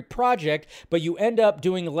and every project, but you end up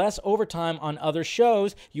doing less overtime on other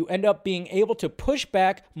shows. You end up being able to push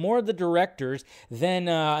back more of the directors than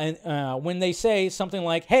when they say something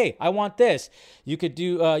like, "Hey, I want this." You could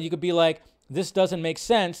be like, "This doesn't make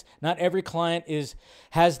sense." Not every client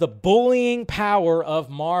has the bullying power of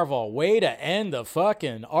Marvel. Way to end the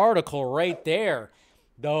fucking article right there.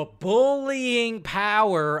 The bullying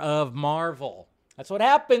power of Marvel. That's what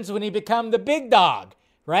happens when you become the big dog,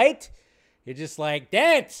 right? You're just like,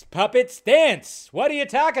 dance, puppets, dance. What are you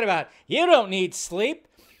talking about? You don't need sleep.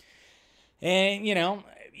 And,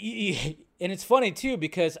 and it's funny, too,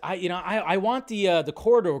 because I want the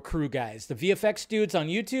corridor crew guys, the VFX dudes on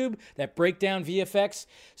YouTube that break down VFX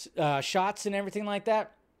shots and everything like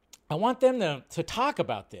that. I want them to talk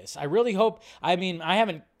about this. I really hope, I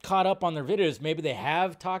haven't caught up on their videos. Maybe they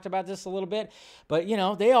have talked about this a little bit, but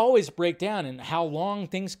they always break down and how long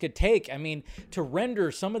things could take. To render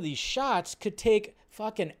some of these shots could take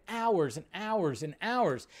fucking hours and hours and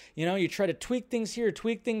hours. You try to tweak things here,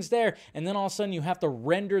 tweak things there, and then all of a sudden you have to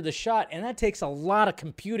render the shot, and that takes a lot of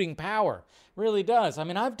computing power. It really does.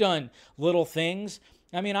 I've done little things.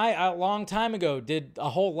 I a long time ago did a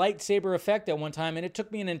whole lightsaber effect at one time, and it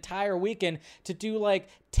took me an entire weekend to do like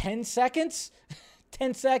 10 seconds.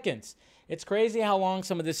 10 seconds. It's crazy how long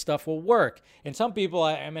some of this stuff will work. And some people,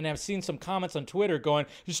 I've seen some comments on Twitter going,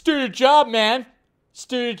 "Just do your job, man. Just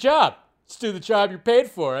do your job. Just do the job you're paid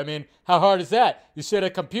for." How hard is that? You sit at a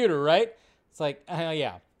computer, right? It's like,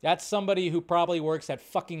 yeah. That's somebody who probably works at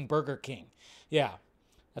fucking Burger King. Yeah,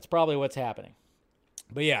 that's probably what's happening.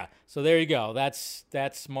 But yeah, so there you go. That's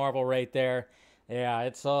Marvel right there. Yeah,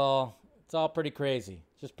 it's all pretty crazy.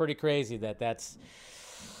 Just pretty crazy that's.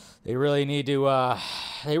 They really need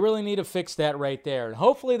to fix that right there. And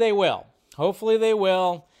hopefully they will.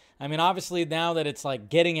 Obviously now that it's like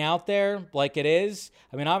getting out there like it is,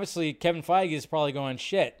 obviously Kevin Feige is probably going,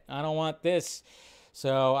 "Shit, I don't want this."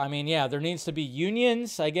 So, yeah, there needs to be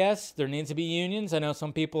unions, I guess. There needs to be unions. I know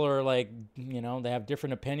some people are like, they have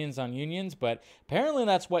different opinions on unions, but apparently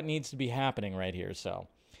that's what needs to be happening right here. So,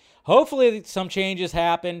 hopefully some changes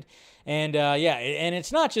happened. And and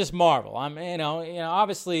it's not just Marvel.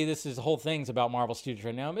 Obviously this is the whole thing's about Marvel Studios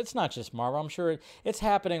right now. But it's not just Marvel. I'm sure it's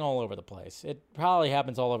happening all over the place. It probably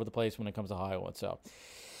happens all over the place when it comes to Hollywood. So,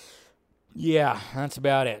 yeah, that's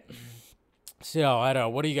about it. So, I don't know.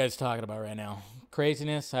 What are you guys talking about right now?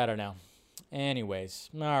 Craziness? I don't know. Anyways,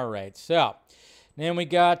 all right. So, Then we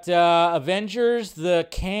got Avengers, the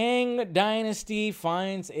Kang Dynasty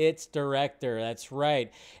finds its director. That's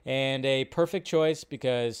right. And a perfect choice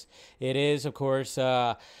because it is, of course,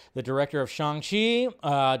 the director of Shang-Chi,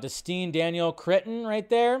 Destine Daniel Cretton right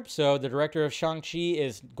there. So the director of Shang-Chi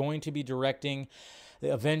is going to be directing the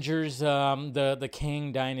Avengers, the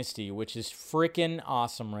Kang Dynasty, which is freaking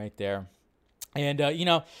awesome right there. And,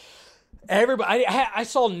 everybody, I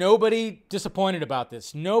saw nobody disappointed about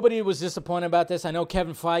this. Nobody was disappointed about this. I know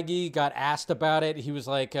Kevin Feige got asked about it. He was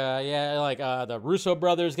like, the Russo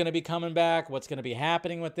brothers going to be coming back. What's going to be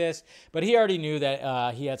happening with this? But he already knew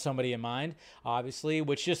that he had somebody in mind, obviously,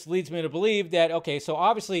 which just leads me to believe that, okay, so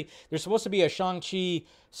obviously there's supposed to be a Shang-Chi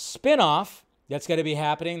spinoff that's going to be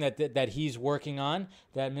happening that he's working on,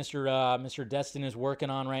 that Mr. Destin is working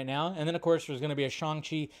on right now. And then, of course, there's going to be a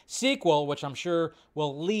Shang-Chi sequel, which I'm sure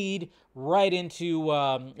will lead right into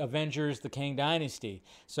Avengers, the Kang Dynasty.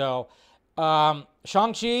 So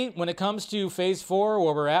Shang-Chi, when it comes to Phase 4,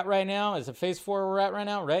 where we're at right now, is it Phase 4 where we're at right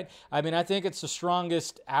now, right? I mean, I think it's the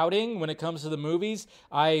strongest outing when it comes to the movies.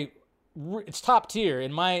 It's top tier.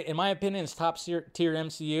 In my opinion, it's top tier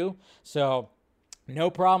MCU. So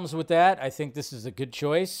no problems with that. I think this is a good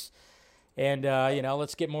choice. And,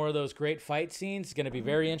 let's get more of those great fight scenes. It's going to be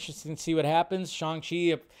very interesting to see what happens.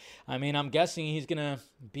 Shang-Chi, I mean, I'm guessing he's going to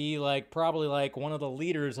be probably one of the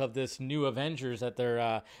leaders of this new Avengers that's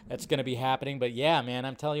going to be happening. But yeah, man,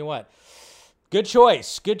 I'm telling you what, good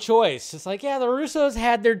choice. Good choice. It's like, yeah, the Russos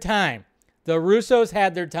had their time.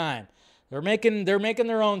 They're making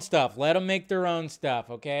their own stuff. Let them make their own stuff,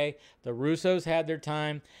 okay? The Russos had their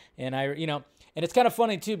time. And and it's kind of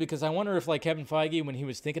funny, too, because I wonder if, Kevin Feige, when he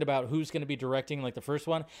was thinking about who's going to be directing, the first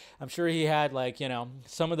one, I'm sure he had,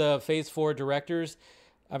 some of the Phase 4 directors.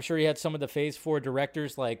 I'm sure he had some of the Phase 4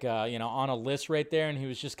 directors, on a list right there, and he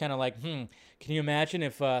was just kind of like, can you imagine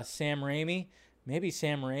if Sam Raimi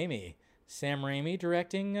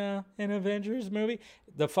directing an Avengers movie?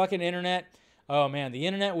 The fucking internet, oh, man, the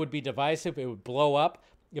internet would be divisive. It would blow up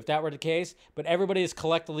if that were the case, but everybody has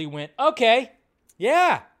collectively went, okay,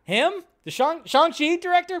 yeah, him? The Shang-Chi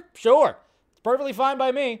director? Sure. It's perfectly fine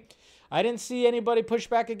by me. I didn't see anybody push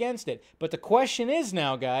back against it. But the question is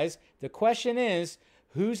now, guys,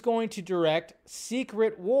 who's going to direct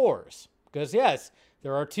Secret Wars? Because, yes,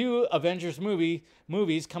 there are 2 Avengers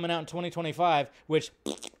movies coming out in 2025, which,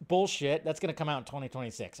 bullshit, that's going to come out in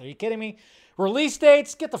 2026. Are you kidding me? Release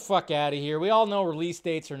dates? Get the fuck out of here. We all know release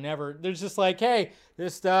dates are never... There's just hey,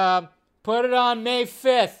 just put it on May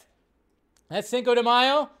 5th. That's Cinco de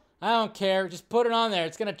Mayo? I don't care. Just put it on there.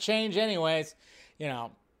 It's going to change anyways.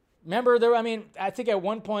 Remember I think at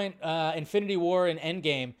one point, Infinity War and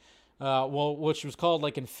Endgame, which was called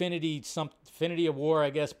Infinity of War,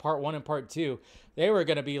 I guess, Part 1 and Part 2, they were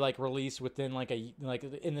going to be released within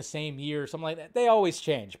in the same year or something like that. They always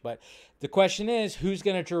change. But the question is, who's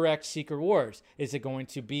going to direct Secret Wars? Is it going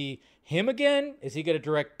to be him again? Is he going to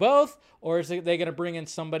direct both? Or is they going to bring in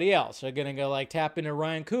somebody else? Are they going to go tap into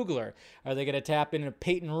Ryan Coogler? Are they going to tap into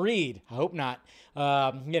Peyton Reed? I hope not.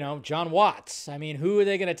 John Watts. I mean, who are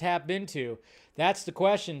they going to tap into? That's the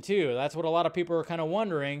question too. That's what a lot of people are kind of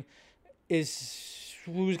wondering, is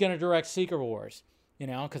who's going to direct Secret Wars?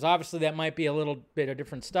 Because obviously that might be a little bit of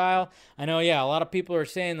different style. I know, yeah, a lot of people are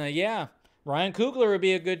saying that, yeah, Ryan Coogler would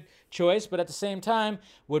be a good choice, but at the same time,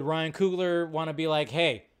 would Ryan Coogler want to be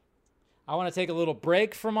hey, I want to take a little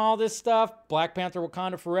break from all this stuff. Black Panther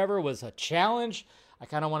Wakanda Forever was a challenge. I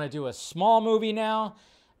kind of want to do a small movie now.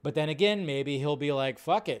 But then again, maybe he'll be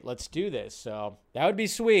fuck it, let's do this. So that would be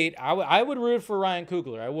sweet. I would root for Ryan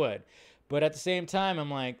Coogler. I would. But at the same time, I'm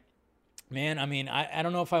man, I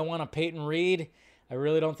don't know if I want a Peyton Reed. I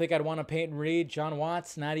really don't think I'd want a Peyton Reed. John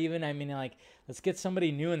Watts, not even. Let's get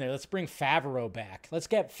somebody new in there. Let's bring Favreau back. Let's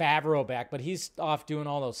get Favreau back, but he's off doing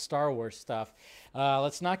all those Star Wars stuff.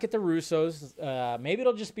 Let's not get the Russos. Maybe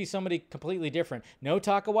it'll just be somebody completely different. No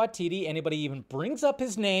Taika Waititi. Anybody even brings up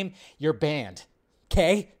his name, you're banned.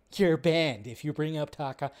 Okay? You're banned if you bring up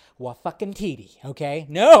Taika Waititi. Okay?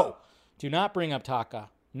 No! Do not bring up Taika.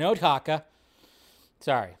 No Taika.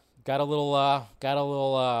 Sorry. Got a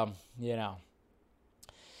little,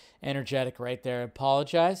 energetic right there. I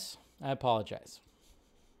apologize.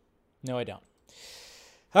 No, I don't.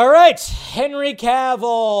 All right, Henry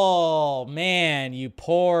Cavill. Man, you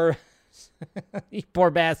poor, you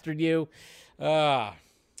poor bastard, you. Do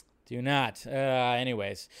not.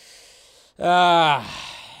 Anyways. Henry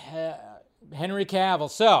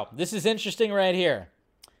Cavill. So, this is interesting right here.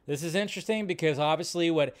 This is interesting because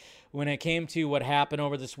obviously when it came to what happened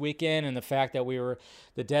over this weekend and the fact that we were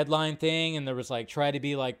the deadline thing and there was try to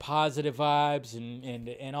be positive vibes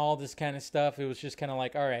and all this kind of stuff, it was just kind of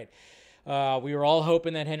all right, We were all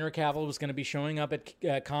hoping that Henry Cavill was going to be showing up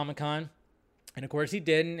at Comic-Con. And, of course, he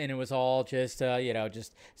didn't, and it was all just,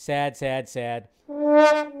 just sad, sad, sad. It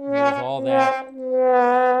was all that.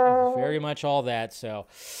 Very much all that, so.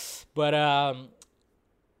 But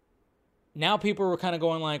now people were kind of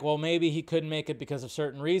going like, well, maybe he couldn't make it because of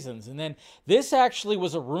certain reasons. And then this actually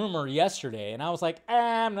was a rumor yesterday, and I was like,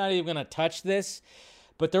 I'm not even going to touch this.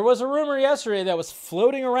 But there was a rumor yesterday that was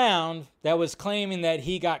floating around that was claiming that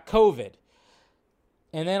he got COVID.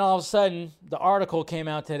 And then all of a sudden, the article came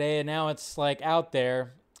out today, and now it's like out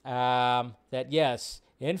there that yes,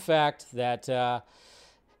 in fact, that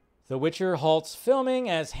The Witcher halts filming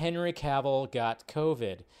as Henry Cavill got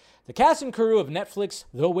COVID. The cast and crew of Netflix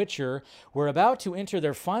The Witcher were about to enter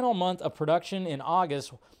their final month of production in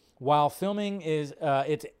August, while filming is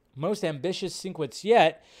its most ambitious sequence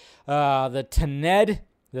yet. The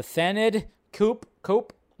Thaned Coop.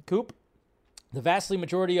 The vastly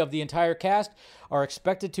majority of the entire cast are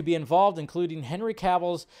expected to be involved, including Henry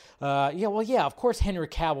Cavill's... of course Henry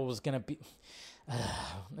Cavill was going to be...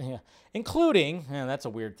 Including... that's a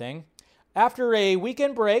weird thing. After a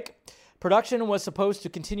weekend break, production was supposed to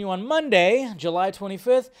continue on Monday, July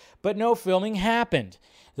 25th, but no filming happened.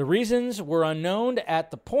 The reasons were unknown at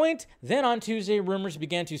the point. Then on Tuesday, rumors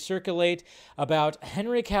began to circulate about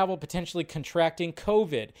Henry Cavill potentially contracting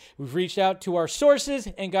COVID. We've reached out to our sources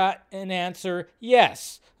and got an answer,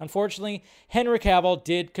 yes. Unfortunately, Henry Cavill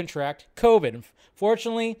did contract COVID.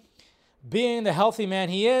 Fortunately, being the healthy man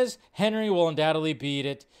he is, Henry will undoubtedly beat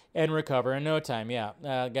it and recover in no time. Yeah,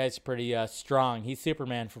 guy's pretty strong. He's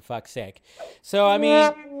Superman, for fuck's sake. So, I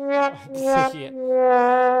mean,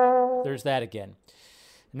 there's that again.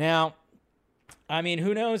 Now, I mean,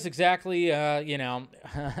 who knows exactly, if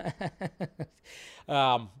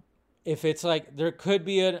it's like, there could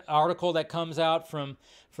be an article that comes out from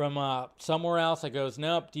somewhere else that goes,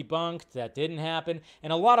 nope, debunked, that didn't happen.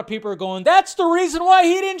 And a lot of people are going, that's the reason why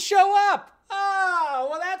he didn't show up. Oh,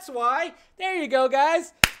 well, that's why. There you go,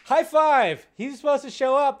 guys. High five. He's supposed to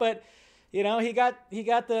show up, but, he got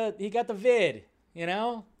the vid,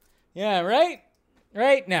 Yeah, right?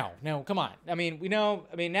 Right? No, come on. Now we know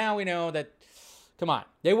that, come on.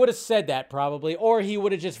 They would have said that probably, or he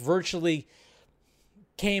would have just virtually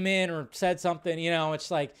came in or said something, it's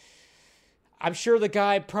like, I'm sure the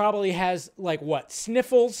guy probably has,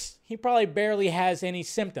 sniffles? He probably barely has any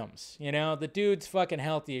symptoms, The dude's fucking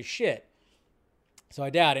healthy as shit. So I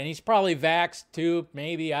doubt it. And he's probably vaxxed too,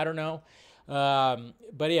 maybe, I don't know.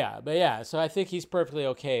 But yeah, so I think he's perfectly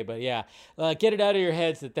okay. But yeah, get it out of your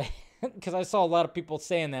heads that they... Because I saw a lot of people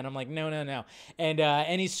saying that. I'm like, no. And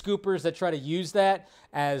any scoopers that try to use that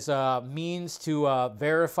as means to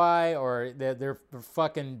verify or they're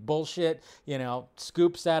fucking bullshit,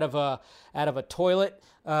 scoops out of a toilet.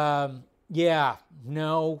 No. I'm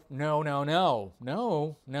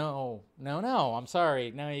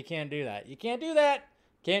sorry. No, you can't do that. You can't do that.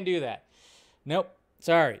 Can't do that. Nope.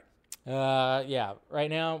 Sorry. Right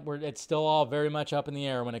now it's still all very much up in the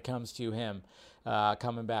air when it comes to him.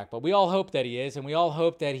 Coming back. But we all hope that he is, and we all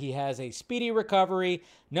hope that he has a speedy recovery,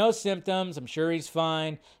 no symptoms. I'm sure he's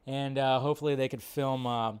fine, and hopefully they could film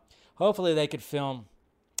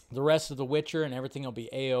the rest of The Witcher, and everything will be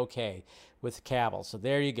A-okay with Cavill. So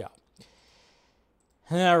there you go.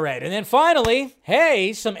 All right, and then finally,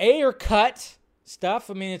 hey, some Ayer cut stuff.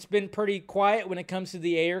 I mean, it's been pretty quiet when it comes to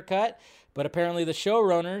the Ayer cut, but apparently the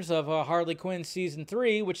showrunners of Harley Quinn Season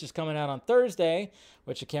 3, which is coming out on Thursday,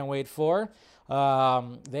 which I can't wait for,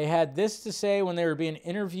 they had this to say when they were being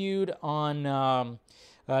interviewed on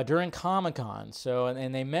during Comic-Con. So,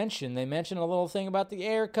 and they mentioned a little thing about the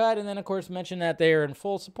Ayer cut, and then of course mentioned that they are in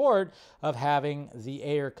full support of having the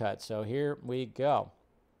Ayer cut. So here we go.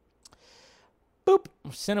 Boop,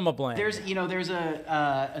 Cinema Blend. There's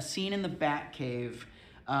a scene in the Batcave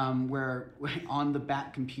where on the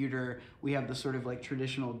Bat computer we have the sort of like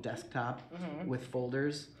traditional desktop with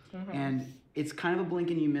folders, and it's kind of a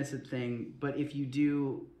blink and you miss it thing, but if you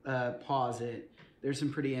do pause it, there's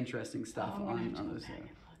some pretty interesting stuff on those things.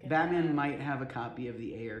 Batman might have a copy of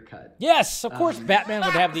the Ayer cut. Yes, of course Batman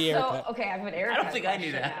would have the Ayer cut. Okay, I have an Ayer cut. I don't think I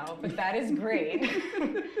knew that. Now, but that is great.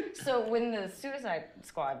 So when the Suicide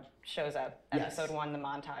Squad shows up, episode 1, the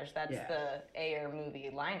montage, that's the Ayer movie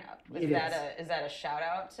lineup. Is that a shout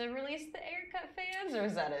out to release the Ayer cut fans, or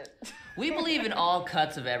is that We believe in all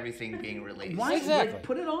cuts of everything being released. Why Exactly.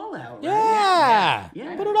 put it all out? Right? Yeah.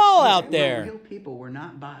 Yeah. Put it all out We're there. real people. We're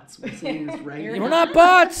not bots. We're saying this right We're here. not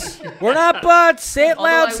bots. We're not bots. Say it Although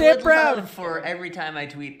loud. I Say it would proud. love for every time I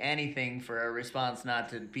tweet anything for a response not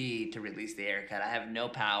to be to release the Ayer cut. I have no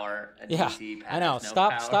power. Yeah, DC I know. has no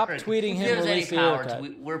Stop power. tweeting him If there's any release the power Ayer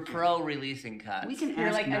cut. we're pro releasing cuts. We can You're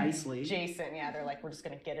ask like nicely. Jason, yeah. They're like, we're just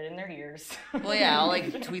gonna get it in their ears. Well, yeah, I'll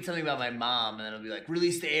like tweet something about my mom, and then it'll be like,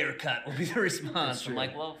 "Release the Ayer cut." Will be the response. I'm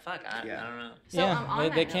like, well, fuck, I don't know. So, Yeah, on they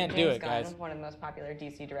that note, can't do James it, guys. Gunn, one of the most popular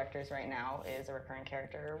DC directors right now, is a recurring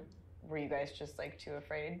character. Were you guys just like too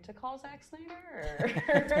afraid to call Zack Snyder?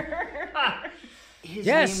 Or? His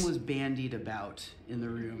Yes. name was bandied about in the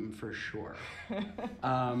room for sure.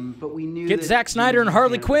 But we knew Get that Zack he Snyder was and a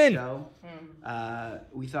Harley fan of the Quinn. show.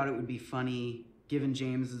 We thought it would be funny, given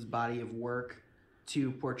James's body of work, to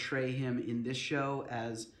portray him in this show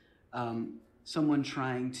as someone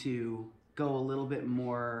trying to go a little bit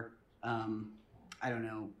more, I don't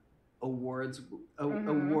know, awards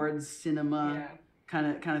cinema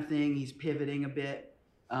kind of thing. He's pivoting a bit,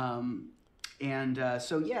 so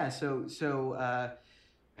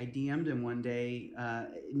I DM'd him one day,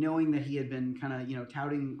 knowing that he had been kind of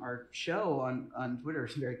touting our show on Twitter.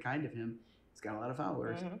 It's very kind of him. He's got a lot of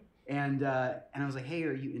followers. And I was like, hey,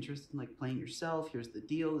 are you interested in like playing yourself? Here's the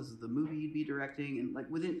deal. This is the movie you'd be directing. And like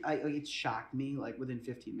it shocked me. Like within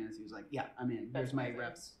 15 minutes, he was like, yeah, I'm in. Here's my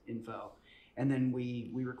reps info. And then we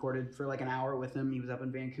recorded for like an hour with him. He was up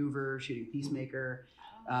in Vancouver shooting Peacemaker.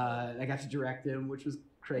 I got to direct him, which was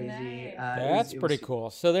crazy. Nice. That's pretty cool.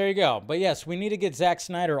 So there you go. But yes, we need to get Zack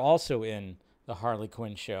Snyder also in the Harley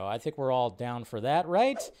Quinn show. I think we're all down for that,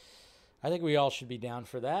 right? I think we all should be down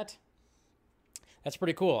for that. That's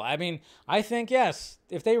pretty cool. I mean, I think, yes,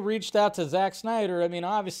 if they reached out to Zack Snyder, I mean,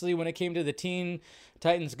 obviously when it came to the Teen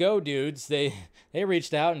Titans Go dudes, they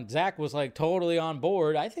reached out and Zack was like totally on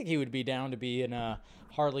board. I think he would be down to be in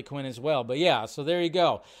Harley Quinn as well. But yeah, so there you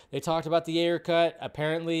go. They talked about the Ayer cut.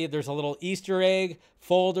 Apparently there's a little Easter egg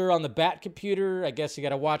folder on the Bat computer. I guess you got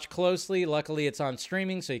to watch closely. Luckily it's on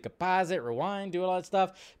streaming so you can pause it, rewind, do all that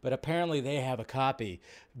stuff. But apparently they have a copy.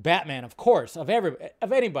 Batman, of course, of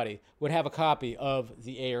anybody would have a copy of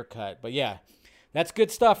the Ayer cut. But yeah, that's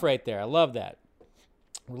good stuff right there. I love that.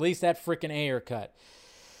 Release that freaking Ayer cut.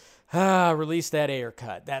 Release that Ayer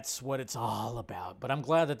cut. That's what it's all about. But I'm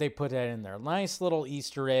glad that they put that in there. Nice little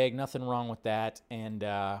Easter egg. Nothing wrong with that. And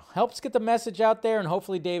helps get the message out there. And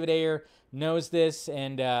hopefully David Ayer knows this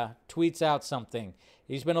and tweets out something.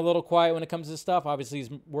 He's been a little quiet when it comes to stuff. Obviously, he's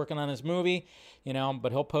working on his movie,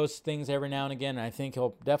 but he'll post things every now and again. And I think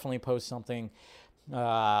he'll definitely post something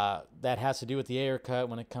that has to do with the Ayer cut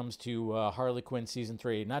when it comes to Harley Quinn Season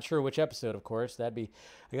 3. Not sure which episode, of course. I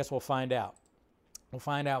guess we'll find out. We'll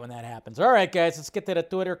find out when that happens. All right, guys, let's get to the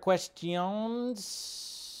Twitter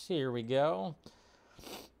questions. Here we go.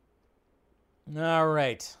 All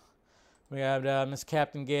right. We have Miss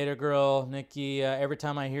Captain Gator Girl, Nikki. Every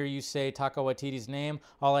time I hear you say Taika Waititi's name,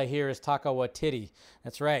 all I hear is Taika Waititi.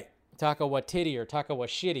 That's right. Taika Waititi or Taika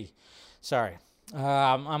Waititi. Sorry.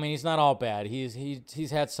 I mean, he's not all bad.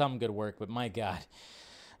 He's had some good work, but my God.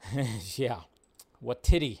 Yeah.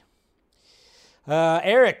 Waititi.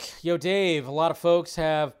 Eric, yo Dave, a lot of folks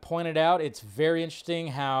have pointed out it's very interesting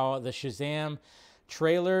how the Shazam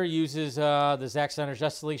trailer uses the Zack Snyder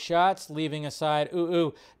Justice League shots, leaving aside,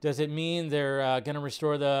 does it mean they're going to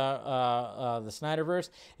restore the Snyderverse?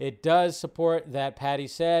 It does support that Patty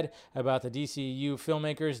said about the DCU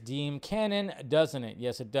filmmakers deem canon, doesn't it?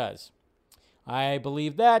 Yes, it does. I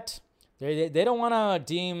believe that. They don't want to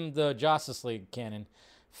deem the Justice League canon,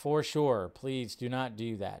 for sure. Please do not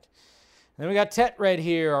do that. Then we got Tet right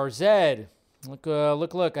here, or Zed.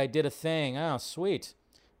 Look, I did a thing. Oh, sweet.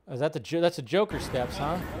 Is that that's the Joker steps,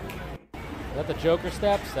 huh? Is that the Joker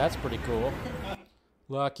steps? That's pretty cool.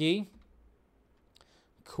 Lucky.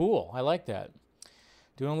 Cool, I like that.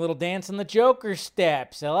 Doing a little dance on the Joker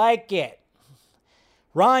steps. I like it.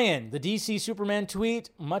 Ryan, the DC Superman tweet,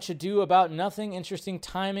 much ado about nothing, interesting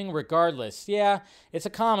timing regardless. Yeah, it's a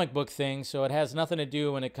comic book thing, so it has nothing to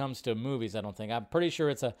do when it comes to movies, I don't think. I'm pretty sure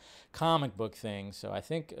it's a comic book thing, so I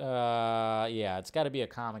think, yeah, it's got to be a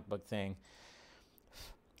comic book thing.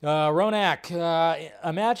 Ronak,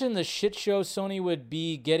 imagine the shit show Sony would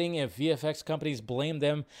be getting if VFX companies blamed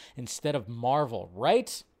them instead of Marvel,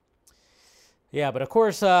 right? Yeah, but of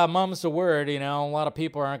course, mum's the word. A lot of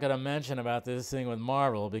people aren't going to mention about this thing with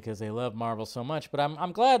Marvel because they love Marvel so much. But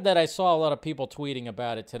I'm glad that I saw a lot of people tweeting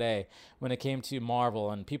about it today when it came to Marvel,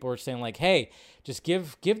 and people were saying like, "Hey, just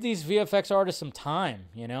give these VFX artists some time."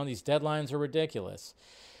 These deadlines are ridiculous.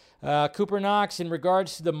 Cooper Knox, in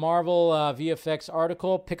regards to the Marvel VFX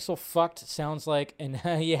article, Pixel Fucked sounds like an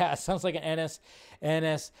sounds like an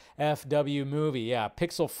NSFW movie. Yeah,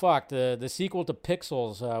 Pixel Fucked, the sequel to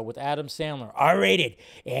Pixels with Adam Sandler, R-rated.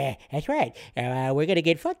 Yeah, that's right. We're gonna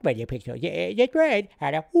get fucked by your Pixels. Yeah, that's right.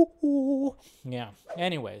 Yeah.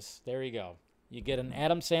 Anyways, there you go. You get an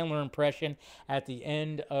Adam Sandler impression at the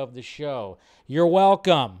end of the show. You're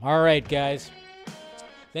welcome. All right, guys.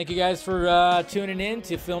 Thank you guys for tuning in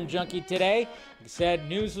to Film Junkie today. Like I said,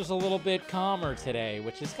 news was a little bit calmer today,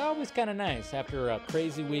 which is always kind of nice after a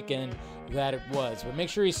crazy weekend that it was. But make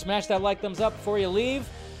sure you smash that like thumbs up before you leave.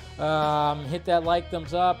 Hit that like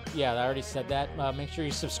thumbs up. Yeah, I already said that. Make sure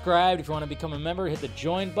you subscribe if you want to become a member. Hit the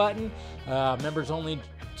join button. Members only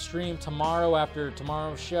stream tomorrow after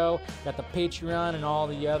tomorrow's show. Got the Patreon and all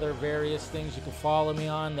the other various things you can follow me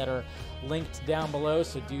on that are linked down below.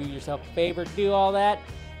 So do yourself a favor, do all that.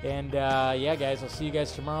 And yeah, guys, I'll see you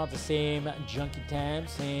guys tomorrow at the same Junkie time,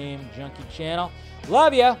 same Junkie channel.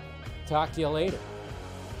 Love ya. Talk to you later.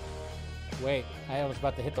 Wait, I was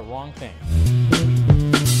about to hit the wrong thing.